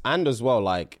 Yes. And as well,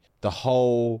 like the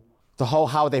whole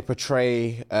how they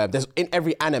portray, there's in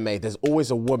every anime, there's always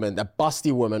a woman, a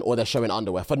busty woman, or they're showing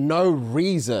underwear for no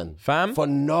reason. Fam? For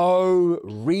no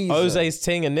reason. Jose's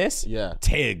ting in this? Yeah.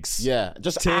 Tigs. Yeah.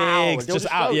 Just Tigs. out. Just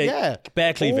out. Yeah.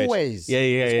 Bare cleavage. Always. Yeah.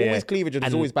 There's always cleavage and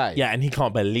there's always bang. Yeah, and he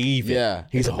can't believe it. Yeah.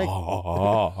 He's all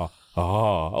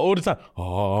the time.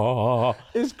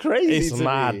 It's crazy. It's to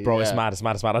mad, me. bro. Yeah. It's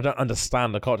mad. I don't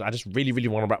understand the culture. I just really, really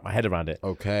want to wrap my head around it.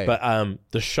 Okay. But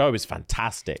the show is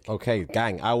fantastic. Okay,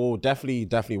 gang. I will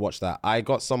definitely watch that. I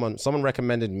got someone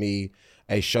recommended me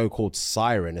a show called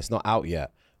Siren. It's not out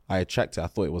yet. I checked it. I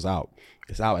thought it was out.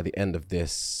 It's out at the end of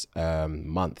this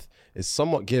month. It's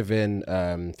somewhat given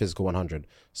Physical 100.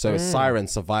 So it's Siren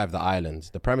Survive the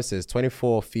Island. The premise is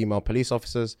 24 female police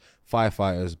officers,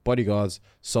 firefighters, bodyguards,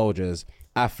 soldiers,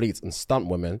 athletes, and stunt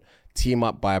women team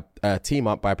up by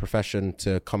profession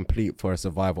to complete for a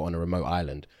survival on a remote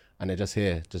island. And they're just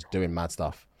here, just doing mad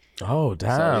stuff. Oh,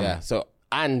 damn. So, yeah. So,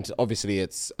 and obviously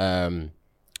it's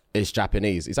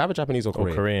Japanese. It's either Japanese or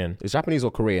Korean. It's Japanese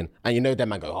or Korean. And you know them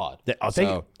man go hard.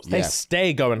 They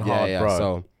stay going hard, bro.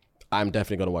 So I'm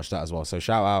definitely going to watch that as well. So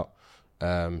shout out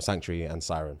Sanctuary and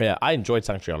Siren. Yeah, I enjoyed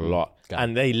Sanctuary a lot.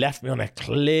 And they left me on a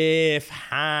cliffhanger.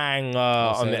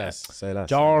 Say less.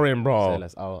 Jarring, bro. Say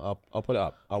less. I'll put it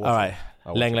up. All right.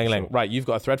 Leng. Right, you've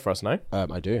got a thread for us now.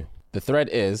 I do. The thread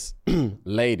is,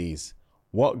 ladies,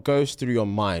 what goes through your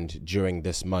mind during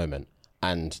this moment?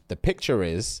 And the picture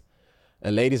is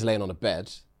a lady's laying on a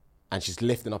bed and she's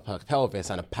lifting up her pelvis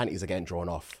and her panties are getting drawn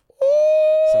off.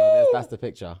 So that's the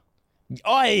picture.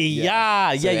 Oh,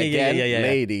 yeah. So again, Yeah.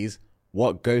 Ladies,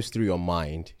 what goes through your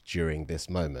mind during this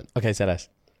moment? Okay, say less.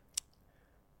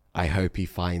 I hope he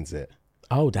finds it.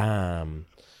 Oh, damn.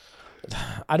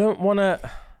 I don't want to...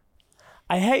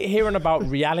 I hate hearing about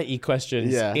reality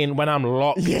questions in when I'm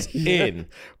locked in.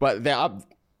 But they're up...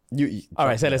 All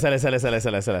right, say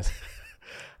less.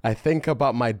 I think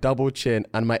about my double chin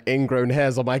and my ingrown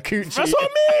hairs on my coochie. That's what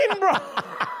I mean, bro.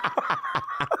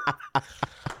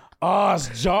 Oh, it's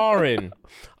jarring.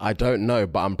 I don't know,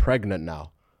 but I'm pregnant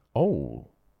now. Oh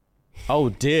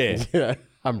dear. Yeah,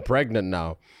 I'm pregnant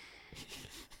now.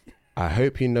 I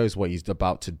hope he knows what he's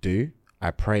about to do.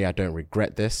 I pray I don't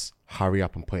regret this. Hurry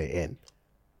up and put it in.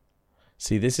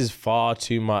 See, this is far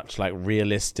too much like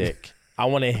realistic. I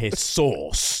want to hear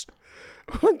sauce.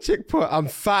 One chick put, I'm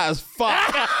fat as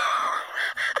fuck.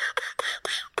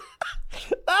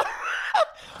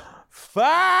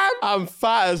 Fam, I'm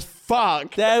fat as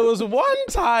fuck. there was one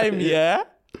time,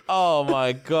 oh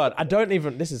my God.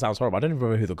 This sounds horrible. I don't even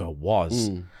remember who the girl was.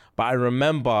 But I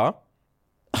remember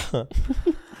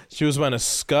she was wearing a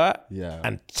skirt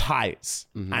and tights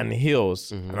and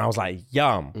heels. And I was like,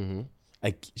 yum.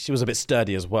 Like, she was a bit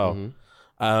sturdy as well.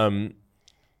 And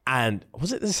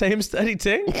was it the same sturdy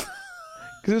thing?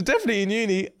 Because it was definitely in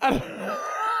uni.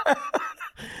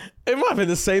 It might have been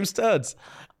the same studs.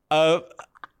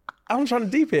 I'm trying to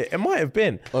deep it. It might have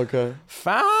been. Okay.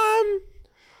 Fam.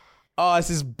 Oh, this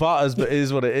is butters, but it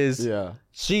is what it is. Yeah.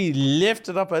 She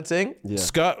lifted up her thing. Yeah.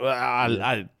 Skirt.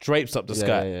 I drapes up the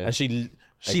skirt. Yeah. And she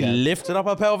lifted up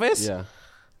her pelvis. Yeah.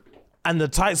 And the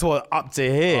tights were up to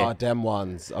here. Oh, them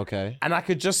ones. Okay. And I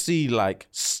could just see like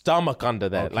stomach under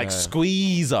there, like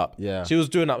squeeze up. Yeah. She was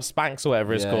doing up Spanx or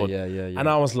whatever it's called. Yeah. And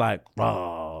I was like,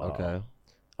 oh. Okay. I'm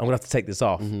gonna have to take this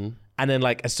off. And then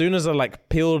like as soon as I like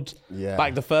peeled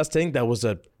back the first thing, there was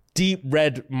a deep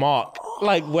red mark,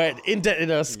 like where it indented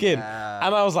her skin.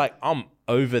 And I was like, I'm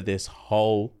over this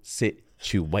whole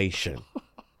situation.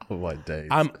 Oh my days.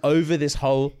 I'm over this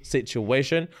whole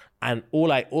situation. And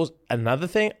another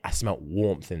thing, I smelled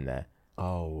warmth in there.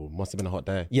 Oh, must have been a hot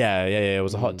day. Yeah. It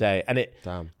was a hot day. And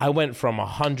I went from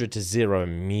 100 to 0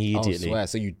 immediately. I swear.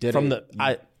 So you did from it?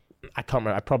 I can't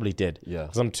remember. I probably did. Yeah.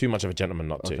 Because I'm too much of a gentleman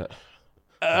not to.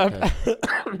 Okay.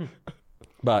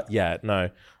 But yeah,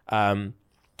 no.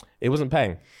 It wasn't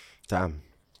paying. Damn.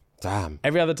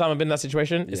 Every other time I've been in that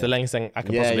situation, it's the longest thing I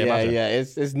could possibly imagine. Yeah.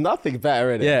 It's nothing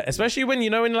better, innit? Yeah, especially when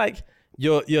when like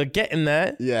you're getting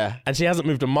there. Yeah. And she hasn't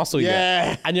moved a muscle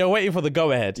yet. And you're waiting for the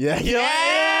go ahead.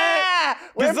 Yeah.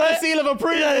 Where's the seal of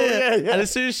approval? Yeah. And as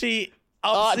soon as she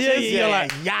you're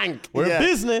like, yank. We're in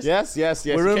business. Yes.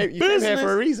 We're in You came here business.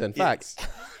 for a reason. Facts.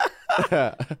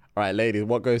 All right, ladies,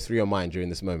 what goes through your mind during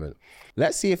this moment?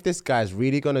 Let's see if this guy's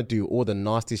really going to do all the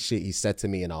nasty shit he said to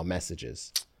me in our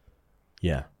messages.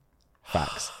 Yeah.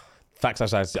 Facts.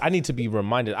 I need to be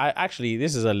reminded.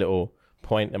 This is a little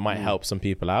point that might help some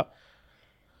people out.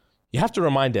 You have to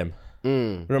remind him.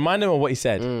 Remind him of what he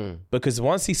said. Because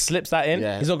once he slips that in,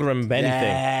 he's not going to remember anything.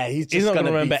 Yeah, he's just not going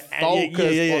to remember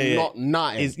focused on not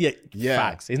nutting.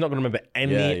 Facts. He's not going to remember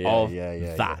any of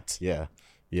that.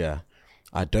 Yeah.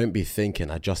 I don't be thinking,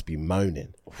 I just be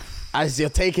moaning. As you're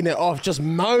taking it off, just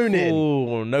moaning.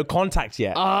 Oh, no contact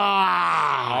yet.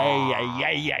 I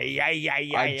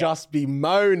just be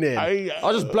moaning.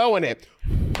 I'll just blow on it.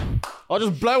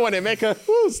 Make a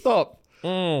stop.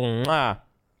 And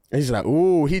he's like,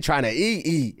 ooh, he trying to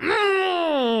eat.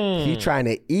 He trying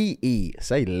to eat.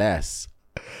 Say less.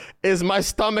 Is my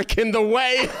stomach in the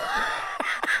way?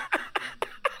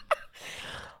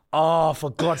 Oh, for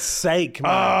God's sake,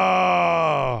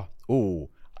 man. Ooh,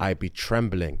 I be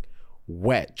trembling,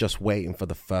 wet, just waiting for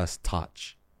the first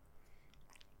touch.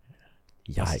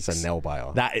 Yikes. It's a nail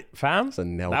biter. It's a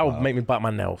nail that would biter. make me bite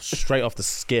my nail straight off the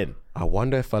skin. I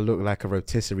wonder if I look like a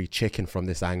rotisserie chicken from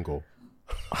this angle.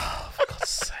 For God's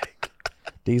sake.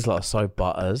 These lot are so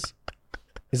butters.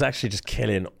 He's actually just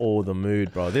killing all the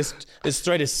mood, bro. This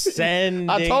straight is sending...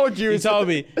 I told you. He told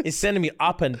me. It's sending me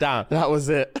up and down. That was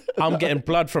it. I'm getting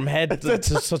blood from head to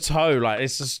toe. Like,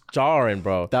 it's just jarring,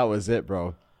 bro. That was it,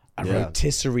 bro. A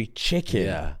rotisserie chicken.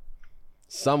 Yeah.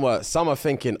 Some are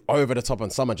thinking over the top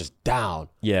and some are just down.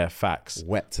 Yeah, facts.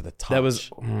 Wet to the touch. There was...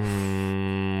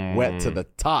 wet to the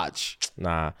touch.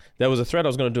 Nah. There was a thread I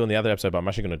was going to do on the other episode, but I'm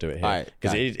actually going to do it here.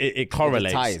 Because it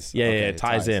correlates. It ties. It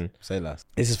ties in. Say less.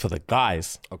 This is for the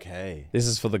guys. Okay. This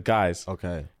is for the guys.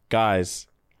 Okay. Guys,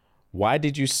 why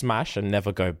did you smash and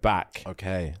never go back?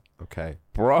 Okay.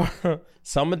 Bro,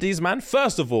 some of these, man.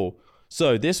 First of all,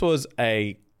 so this was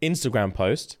a Instagram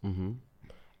post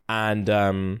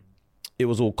and it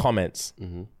was all comments.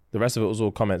 The rest of it was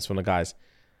all comments from the guys.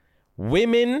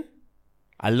 Women,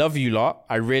 I love you lot.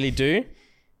 I really do.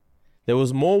 There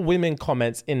was more women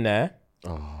comments in there.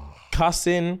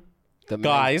 Cussing The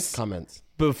guys. comments.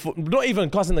 Before, not even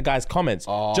cussing the guys' comments.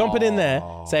 Jumping in there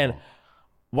saying,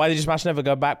 why did you smash Never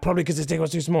Go Back? Probably because his dick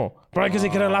was too small. Probably because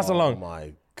it couldn't last so long. Oh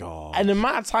my God. And the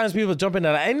amount of times people jump in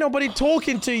there, like, ain't nobody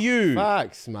talking to you.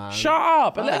 Facts, man. Shut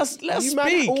up and let us you speak.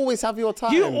 Man always have your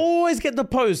time. You always get the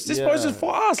post. This post is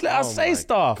for us. Let us say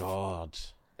stuff. God.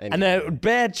 And then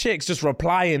bare chicks just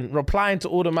replying to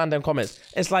all the man them comments.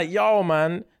 It's like, yo,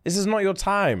 man, this is not your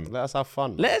time. Let us have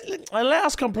fun. Let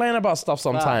us complain about stuff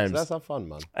sometimes. Let's have fun,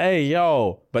 man. Hey,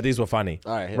 yo. But these were funny.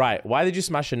 All right, right. Why did you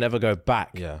smash and never go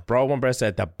back? Yeah. Bro, one bro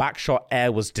said the backshot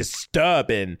air was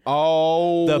disturbing.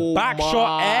 Oh, The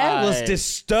backshot air was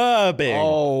disturbing.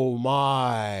 Oh,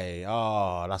 my.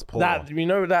 Oh, that's poor. That, you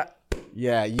know that...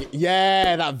 Yeah,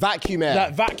 that vacuum air.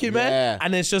 That vacuum air.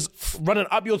 And it's just running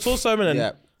up your torso and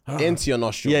then... Into your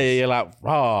nostrils. Yeah, like,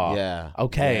 raw. Yeah.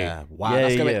 Okay. Yeah. Wow,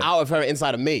 that's coming out of her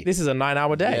inside of me. This is a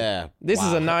 9-hour day. Yeah. This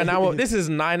is a 9-hour, this is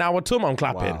 9-hour tum I'm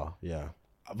clapping. Wow. Yeah.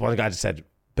 One guy just said,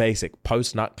 basic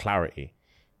post-nut clarity.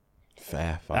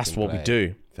 Fair fucking That's what play. we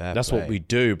do. That's what we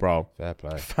do, bro. Fair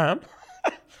play. Fam.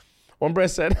 One bro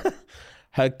said,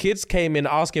 her kids came in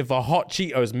asking for hot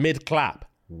Cheetos mid-clap.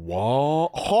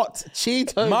 What? Hot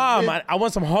Cheetos? Mom, I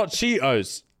want some hot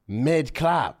Cheetos.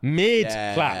 Mid-clap.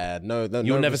 Mid-clap. Yeah, no,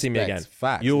 You'll never respect. see me again.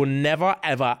 Facts. You'll never,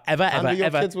 ever Handle your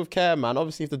kids with care, man.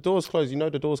 Obviously, if the door's closed, you know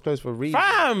the door's closed for a reason.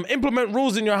 Fam, implement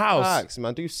rules in your house. Facts,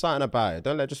 man. Do something about it.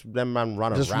 Don't let just them man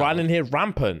run around. Just running here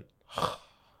rampant.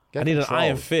 I need an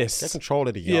iron fist. Get control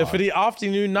of the yard. Yeah, for the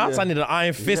afternoon nuts, I need an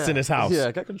iron fist in this house.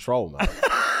 Yeah, get control, man.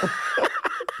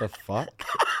 The fuck?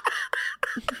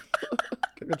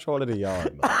 Get control of the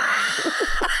yard, man.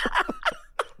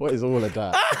 What is all of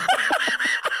that?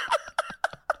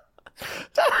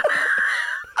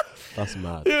 That's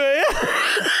mad. Yeah.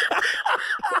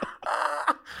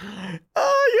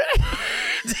 Oh, you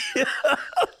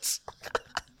idiot.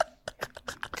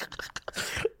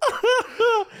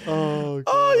 Oh,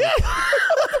 yeah.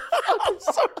 I'm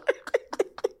sorry.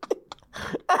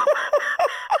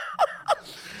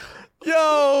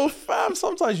 Yo, fam,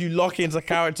 sometimes you lock into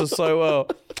character so well.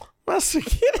 That's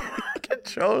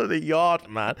control of the yard,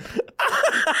 man.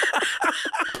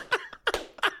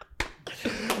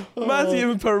 Man's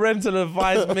even parental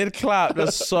advice mid-clap.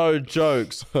 That's so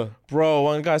jokes. Bro,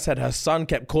 one guy said her son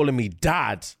kept calling me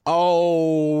dad.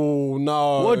 Oh,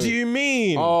 no. What do you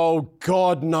mean? Oh,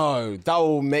 God, no. That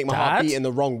will make my heart Dad? beat in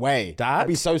the wrong way. Dad? I'd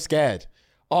be so scared.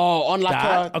 Oh, on like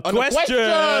Dad? a A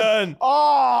question.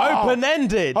 Oh.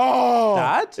 Open-ended. Oh.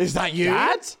 Dad? Is that you?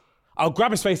 Dad? I'll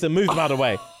grab his face and move him out of the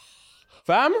way.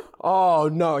 Fam? Oh,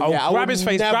 no. I'll grab his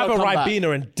face, grab a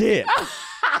Ribena and dip.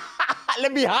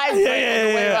 Let me hide.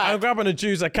 Yeah. I'm grabbing a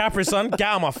juice, a Capri Sun. Get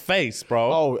out of my face,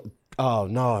 bro. Oh,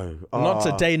 no. Not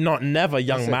today, not never,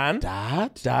 young man.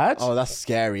 Dad? Oh, that's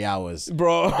scary hours.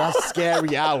 Bro. That's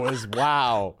scary hours.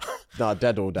 Wow. No,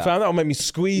 dead all that. Fam, that'll make me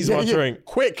squeeze my drink.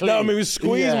 Quickly. That'll make me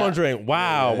squeeze my drink.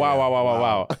 Wow. Wow.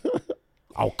 Wow.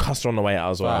 I'll cuss her on the way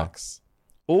out as well. Facts.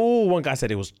 Oh, one guy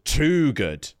said it was too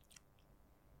good.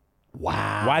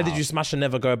 Wow. Why did you smash and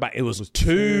never go back? It was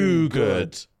too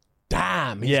good.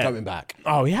 Damn, he's going back.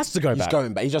 Oh, he has to go back. He's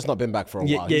going back. He's just not been back for a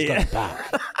while. He's going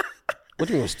back. What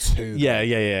do you mean it was too good?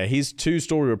 Yeah. He's 2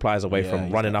 story replies away from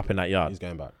running up in that yard. He's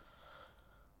going back.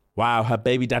 Wow, her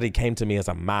baby daddy came to me as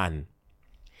a man.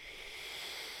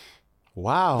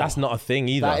 Wow. That's not a thing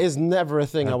either. That is never a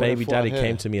thing. Her I would have baby thought daddy I'd hear.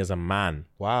 came to me as a man.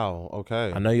 Wow,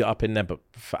 okay. I know you're up in there, but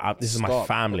this is my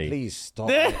family. Please stop.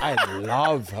 I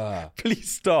love her. Please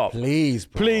stop. Please,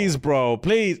 bro. Please, bro.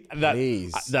 Please.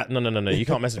 Please. No. You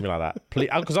can't message me like that. Please,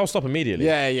 because I'll stop immediately.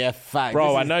 Yeah, fact.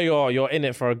 Bro, I know you're in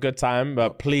it for a good time,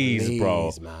 but please,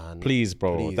 bro. Man. Please,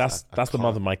 bro. Please, that's I the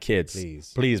mother of my kids.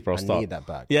 Please, bro. Stop. I need that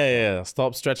back. Yeah.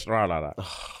 Stop stretching around like that.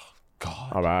 Oh,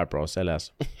 God. All right, bro. Say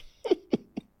less.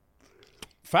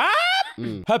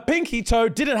 Fam, her pinky toe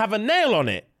didn't have a nail on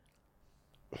it.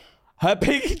 Her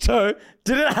pinky toe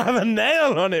didn't have a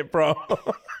nail on it, bro.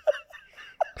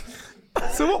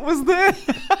 So what was there?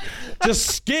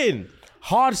 Just skin.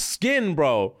 Hard skin,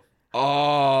 bro.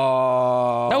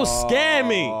 Oh. That would scare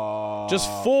me. Just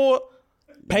 4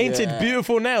 painted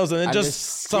beautiful nails and then And just this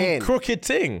some skin. crooked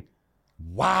thing.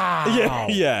 Wow.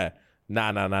 Yeah.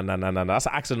 Nah. That's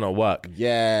an accident at work.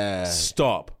 Yeah.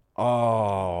 Stop.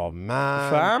 Oh,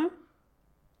 man. Fam,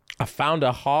 I found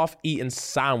a half-eaten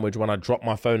sandwich when I dropped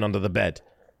my phone under the bed.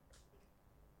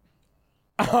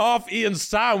 A half-eaten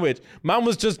sandwich. Man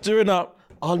was just doing up.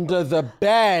 Under the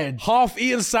bed.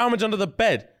 Half-eaten sandwich under the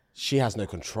bed. She has no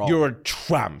control. You're a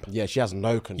tramp. Yeah, she has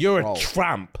no control. You're a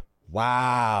tramp.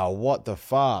 Wow, what the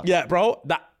fuck? Yeah, bro.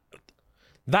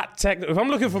 That tech. If I'm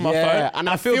looking for my phone, and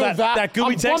I feel that gooey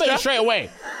I'm texture vomiting straight away.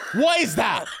 What is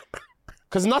that?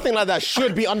 Because nothing like that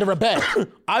should be under a bed.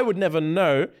 I would never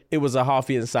know it was a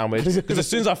half-eaten sandwich because as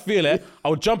soon as I feel it, I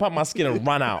would jump out my skin and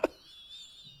run out.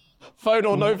 Phone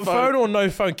or no phone? Phone or no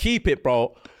phone, keep it,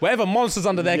 bro. Whatever monster's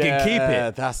under there can keep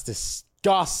it. That's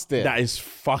disgusting. That is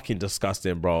fucking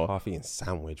disgusting, bro. Half-eaten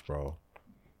sandwich, bro.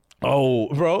 Oh,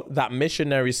 bro, that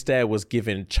missionary stare was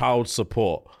giving child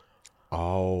support.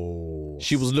 Oh.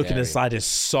 She was looking inside his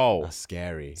soul. That's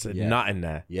scary. Nut in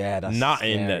there. Yeah, that's nut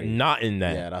scary. in there. Nut in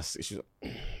there. Yeah, she's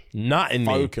nut in me.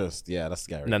 focused. Yeah, that's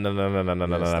scary. No, baby,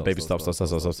 stop, baby, stop, no,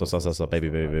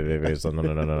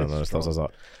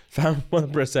 stop. Fam, my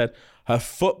bro said, her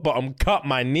foot bottom cut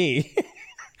my knee.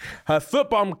 Her foot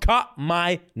bottom cut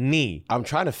my knee. I'm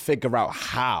trying to figure out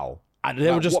how.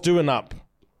 They were just doing up.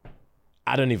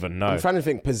 I don't even know. I'm trying to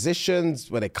think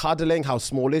positions. Were they cuddling? How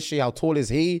small is she? How tall is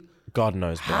he? God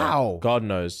knows, bro. How? God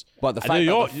knows. But the fact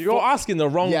you're asking the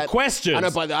wrong questions. I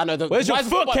know, but I know. Where's your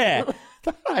foot care?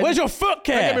 Where's your foot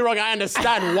care? Don't get me wrong. I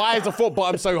understand why is the foot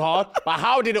bottom so hard, but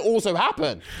how did it also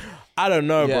happen? I don't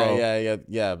know, bro.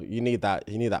 Yeah. You need that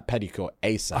pedicure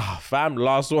ASAP. Fam,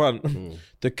 last one.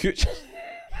 The coochie,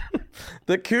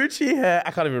 the coochie hair.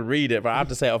 I can't even read it, but I have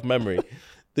to say it off memory.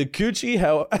 The coochie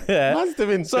hair. Must have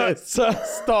been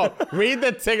Stop. Read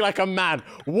the thing like a man.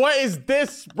 What is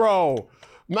this, bro?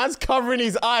 Man's covering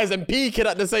his eyes and peeking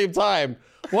at the same time.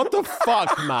 What the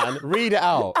fuck, man? Read it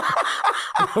out.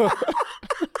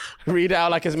 Read it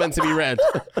out like it's meant to be read.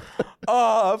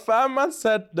 Fam man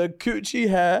said the coochie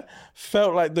hair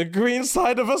felt like the green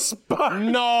side of a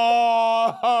sponge.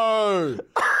 No!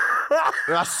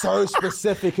 That's so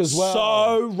specific as well.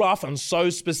 So rough and so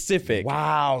specific.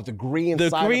 Wow, the green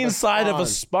side of a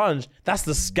sponge. That's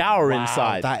the scour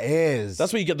inside. That is.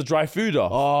 That's where you get the dry food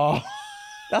off. Oh.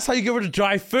 That's how you get rid of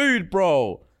dry food,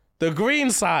 bro. The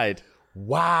green side.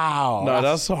 Wow. No,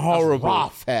 that's horrible. That's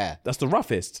rough hair. That's the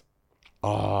roughest.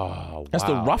 Oh, wow. That's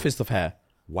the roughest of hair.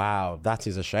 Wow, that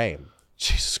is a shame.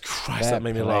 Jesus Christ, that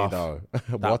made me laugh. Though.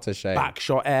 What a shame.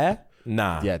 Backshot air?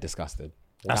 Nah. Yeah, disgusting.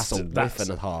 That's a whiff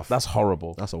and a half. That's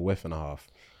horrible. That's a whiff and a half.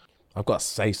 I've got to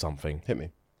say something. Hit me.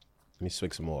 Let me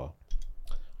swig some more.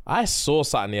 I saw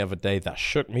something the other day that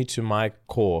shook me to my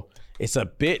core. It's a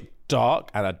bit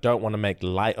dark and I don't want to make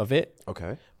light of it.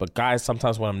 Okay. But guys,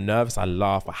 sometimes when I'm nervous, I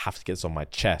laugh. I have to get this on my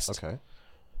chest. Okay.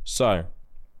 So,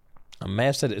 I may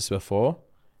have said this before.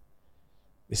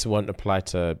 This won't apply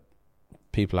to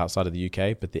people outside of the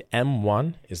UK, but the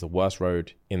M1 is the worst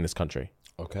road in this country.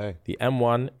 Okay. The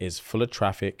M1 is full of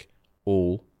traffic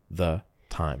all the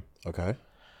time. Okay.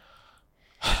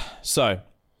 So,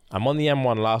 I'm on the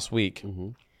M1 last week.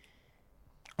 Mm-hmm.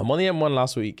 I'm on the M1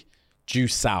 last week, due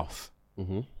south.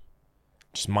 Mm-hmm.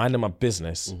 Just minding my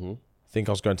business. Mm-hmm. I think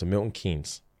I was going to Milton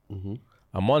Keynes. Mm-hmm.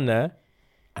 I'm on there,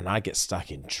 and I get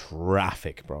stuck in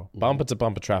traffic, bro. Mm-hmm. Bumper to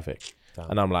bumper traffic.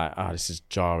 Damn. And I'm like, this is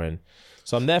jarring.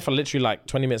 So I'm there for literally like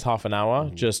 20 minutes, half an hour,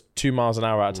 just 2 miles an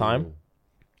hour at a time.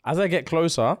 As I get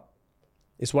closer,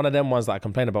 it's one of them ones that I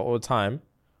complain about all the time,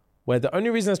 where the only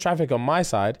reason there's traffic on my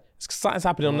side is because something's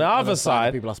happening on the other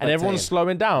side and everyone's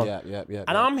slowing down. Yeah.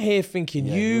 And I'm here thinking,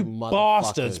 you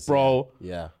bastards, bro.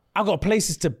 Yeah. I've got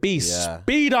places to be. Yeah.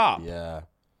 Speed up. Yeah.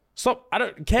 Stop. I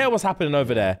don't care what's happening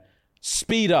over there.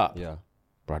 Speed up. Yeah.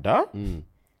 Brother.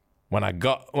 When I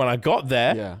got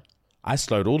there, Yeah. I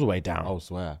slowed all the way down. Oh,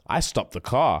 swear. I stopped the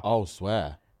car. Oh,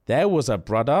 swear. There was a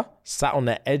brother sat on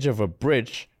the edge of a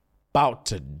bridge about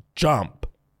to jump.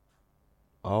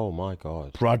 Oh, my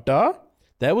God. Brother,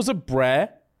 there was a brer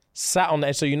sat on the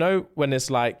edge. So you know when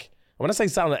it's like, when I say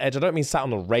sat on the edge, I don't mean sat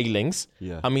on the railings.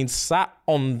 Yeah. I mean sat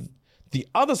on the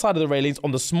other side of the railings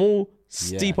on the small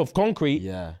steep of concrete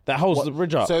that holds the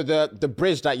bridge up. So the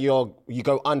bridge that you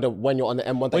go under when you're on the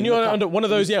M1. When you're under one of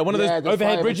those, one of those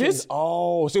overhead bridges.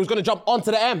 Oh, so he was going to jump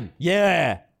onto the M.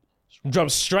 Yeah.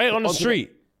 Jump straight on the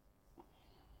street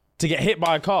to get hit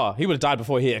by a car. He would have died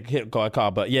before he hit by a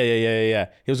car, but yeah.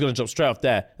 He was going to jump straight off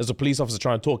there. There's a police officer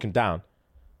trying to talk him down.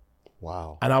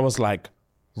 Wow. And I was like,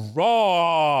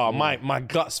 raw. My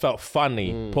guts felt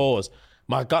funny. Pause.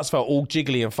 My guts felt all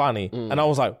jiggly and funny. And I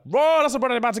was like, raw, that's a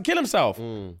brother about to kill himself.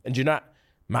 And do you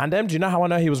know how I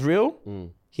know he was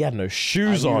real? He had no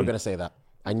shoes on. You were going to say that.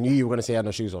 I knew you were going to say he had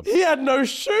no shoes on. He had no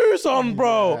shoes on,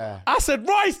 bro. Yeah. I said,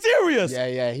 right, serious?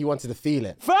 Yeah. He wanted to feel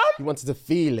it. Fam? He wanted to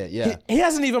feel it, yeah. He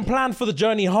hasn't even planned for the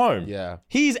journey home. Yeah.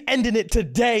 He's ending it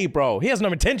today, bro. He has no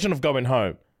intention of going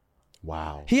home.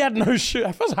 Wow. He had no shoes.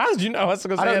 At first, how did you know? I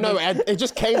don't know. It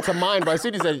just came to mind, but as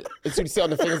soon as you sit on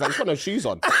the fingers, like, he's got no shoes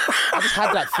on. I just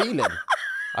had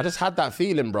that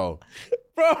feeling. Bro.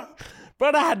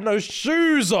 Brother had no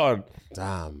shoes on.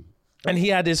 Damn. And he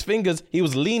had his fingers, he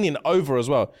was leaning over as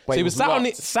well. Wait, so he was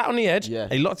sat on the edge, Yeah.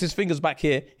 and he locked his fingers back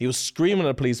here. He was screaming at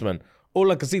the policeman.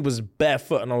 All I could see was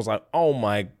barefoot, and I was like, oh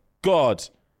my God.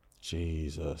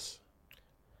 Jesus.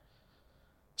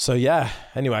 So yeah,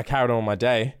 anyway, I carried on my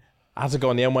day. I had to go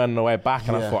on the M1 on the way back,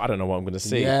 and I thought, I don't know what I'm going to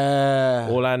see. Yeah.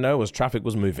 All I know was traffic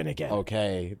was moving again.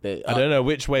 Okay. I don't know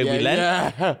which way we went.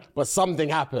 Yeah. But something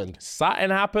happened. Something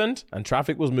happened, and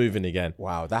traffic was moving again.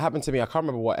 Wow, that happened to me. I can't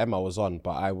remember what M I was on,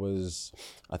 but I was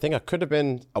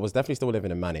definitely still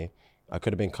living in Manny. I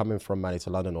could have been coming from Manny to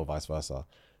London or vice versa.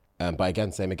 But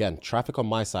again, same again. Traffic on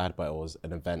my side, but it was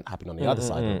an event happening on the other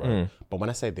side of the road. But when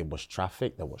I say there was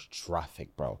traffic,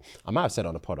 bro. I might have said it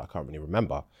on the pod, I can't really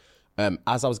remember.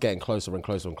 As I was getting closer and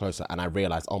closer and closer, and I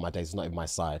realized, oh my days, it's not even my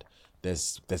side.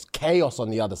 There's chaos on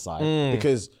the other side.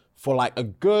 Because for like a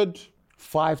good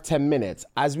 5-10 minutes,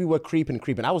 as we were creeping,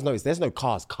 I was noticing there's no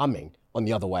cars coming on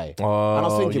the other way. And I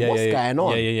was thinking, what's going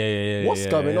on? What's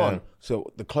going on?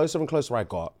 So the closer and closer I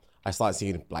got, I started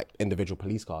seeing like individual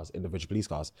police cars. And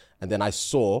then I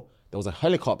saw there was a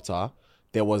helicopter.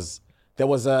 There was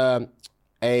not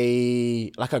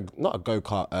a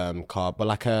go-kart car, but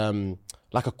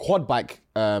like a quad bike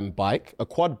a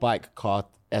quad bike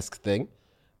car-esque thing,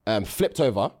 flipped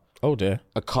over. Oh dear.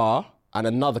 A car and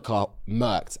another car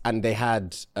murked, and they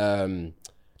had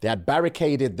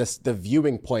barricaded the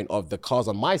viewing point of the cars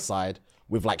on my side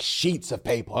with like sheets of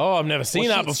paper. Oh, I've never seen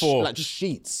that before. Like just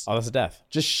sheets. Oh, that's a death.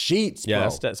 Just sheets, Yeah,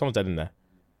 bro. someone's dead in there.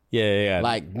 Yeah.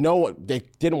 Like they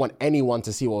didn't want anyone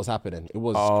to see what was happening. It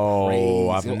was crazy.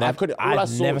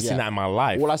 I've never seen that in my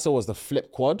life. All I saw was the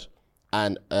flip quad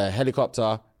and a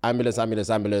helicopter, ambulance,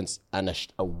 and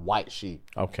a white sheet.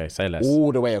 Okay, say less.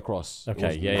 All the way across.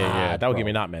 Okay, yeah. That would give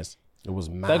me nightmares. It was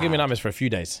mad. That'll give me nightmares for a few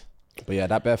days. But yeah,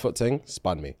 that barefoot thing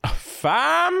spun me.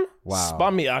 Fam, Wow.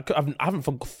 spun me. I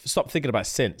haven't stopped thinking about it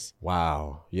since.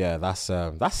 Wow. Yeah, that's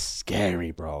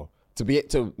scary, bro.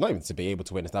 Not even to be able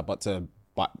to witness that, but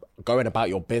going about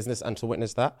your business and to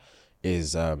witness that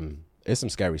is some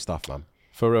scary stuff, man.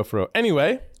 For real.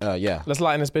 Anyway, yeah. let's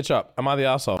lighten this bitch up. Am I the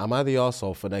arsehole? Am I the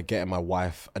arsehole for not getting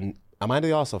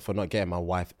my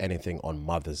wife anything on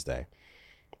Mother's Day?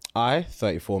 I,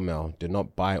 34 male, did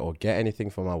not buy or get anything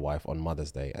for my wife on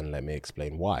Mother's Day, and let me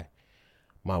explain why.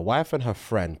 My wife and her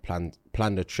friend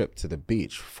planned a trip to the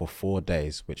beach for 4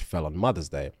 days, which fell on Mother's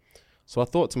Day. So I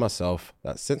thought to myself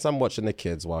that since I'm watching the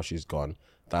kids while she's gone,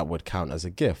 that would count as a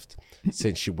gift,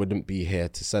 since she wouldn't be here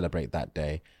to celebrate that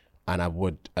day, and I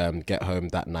would get home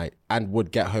that night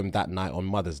on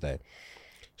Mother's Day.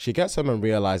 She gets home and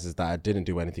realizes that I didn't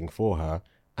do anything for her,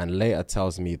 and later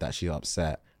tells me that she's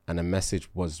upset, and the message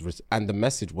was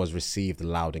received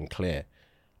loud and clear.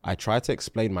 I tried to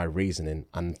explain my reasoning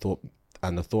and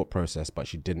the thought process, but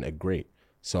she didn't agree.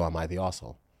 So am I the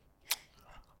arsehole?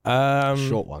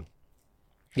 Short one.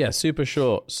 Yeah, super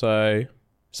short. So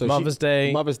Mother's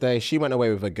Day, she went away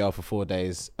with a girl for 4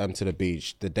 days to the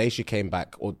beach. The day she came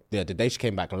back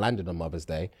landed on Mother's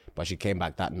Day, but she came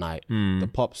back that night. The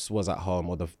pops was at home,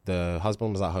 or the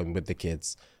husband was at home with the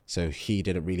kids, so he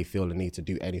didn't really feel the need to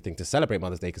do anything to celebrate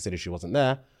Mother's Day, considering she wasn't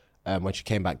there. When she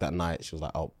came back that night, she was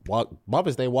like, oh,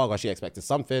 Mother's Day, why? She expected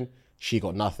something. She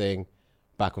got nothing.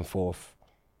 Back and forth.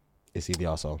 Is he the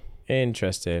arsehole?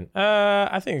 Interesting.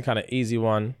 I think a kind of easy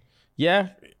one. Yeah.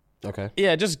 Okay.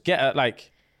 Yeah, just get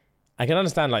like, I can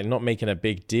understand like not making a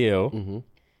big deal,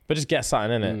 but just get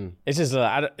something in it. It's just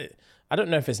I don't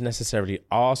know if it's necessarily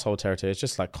arsehole territory. It's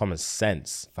just like common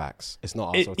sense. Facts. It's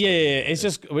not arsehole territory. Yeah. It's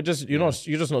just you're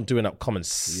just not doing up common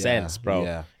sense, bro.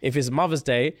 Yeah. If it's Mother's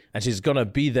Day and she's gonna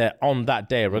be there on that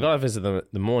day, regardless if it's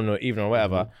the morning or evening or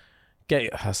whatever,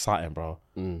 get her something, bro.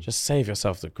 Just save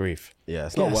yourself the grief. Yeah,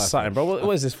 it's not worth something, bro.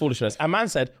 What is this foolishness? A man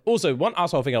said, also, one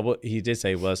arsehole thing he did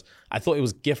say was, I thought it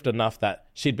was gift enough that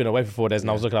she'd been away for 4 days and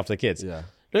I was looking after the kids. Yeah.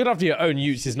 Looking after your own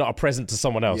youths is not a present to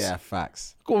someone else. Yeah,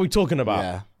 facts. What are we talking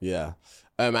about? Yeah.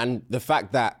 And the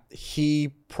fact that I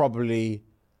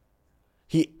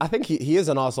think he is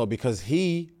an arsehole because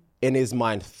he, in his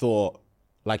mind, thought,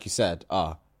 like you said,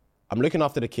 I'm looking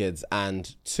after the kids,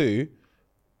 and 2,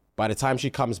 by the time she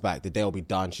comes back, the day will be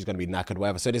done. She's going to be knackered,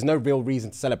 whatever. So there's no real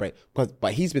reason to celebrate.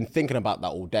 But he's been thinking about that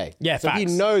all day. Yeah, so facts. he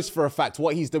knows for a fact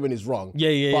what he's doing is wrong.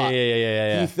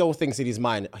 Yeah. He still thinks in his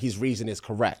mind his reason is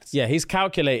correct. Yeah, he's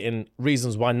calculating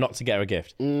reasons why not to get her a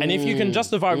gift. And if you can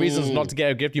justify reasons not to get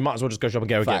her a gift, you might as well just go shop and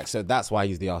get her a gift. So that's why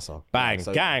he's the arsehole. Bang,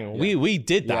 So, gang. yeah. We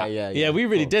did that. Yeah, we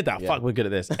really cool. did that. Yeah. Fuck, we're good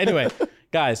at this. Anyway,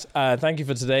 Guys, thank you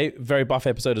for today. Very buff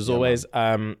episode as always.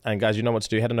 And guys, you know what to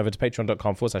do. Head on over to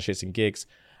patreon.com/ShxtsnGigs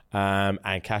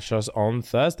and catch us on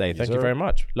Thursday. Thank you very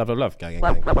much. Love, love, love. Gang,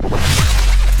 gang, gang.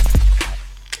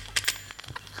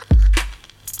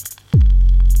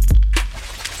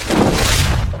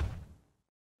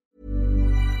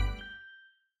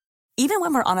 Even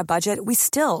when we're on a budget, we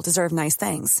still deserve nice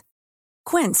things.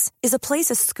 Quince is a place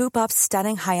to scoop up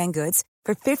stunning high-end goods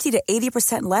for 50 to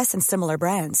 80% less than similar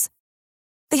brands.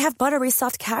 They have buttery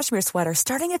soft cashmere sweaters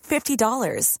starting at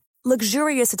 $50,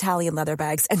 luxurious Italian leather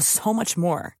bags, and so much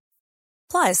more.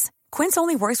 Plus, Quince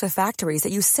only works with factories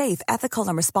that use safe, ethical,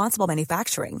 and responsible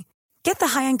manufacturing. Get the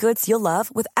high-end goods you'll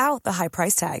love without the high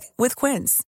price tag with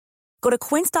Quince. Go to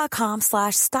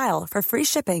quince.com/style for free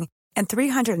shipping and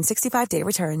 365-day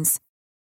returns.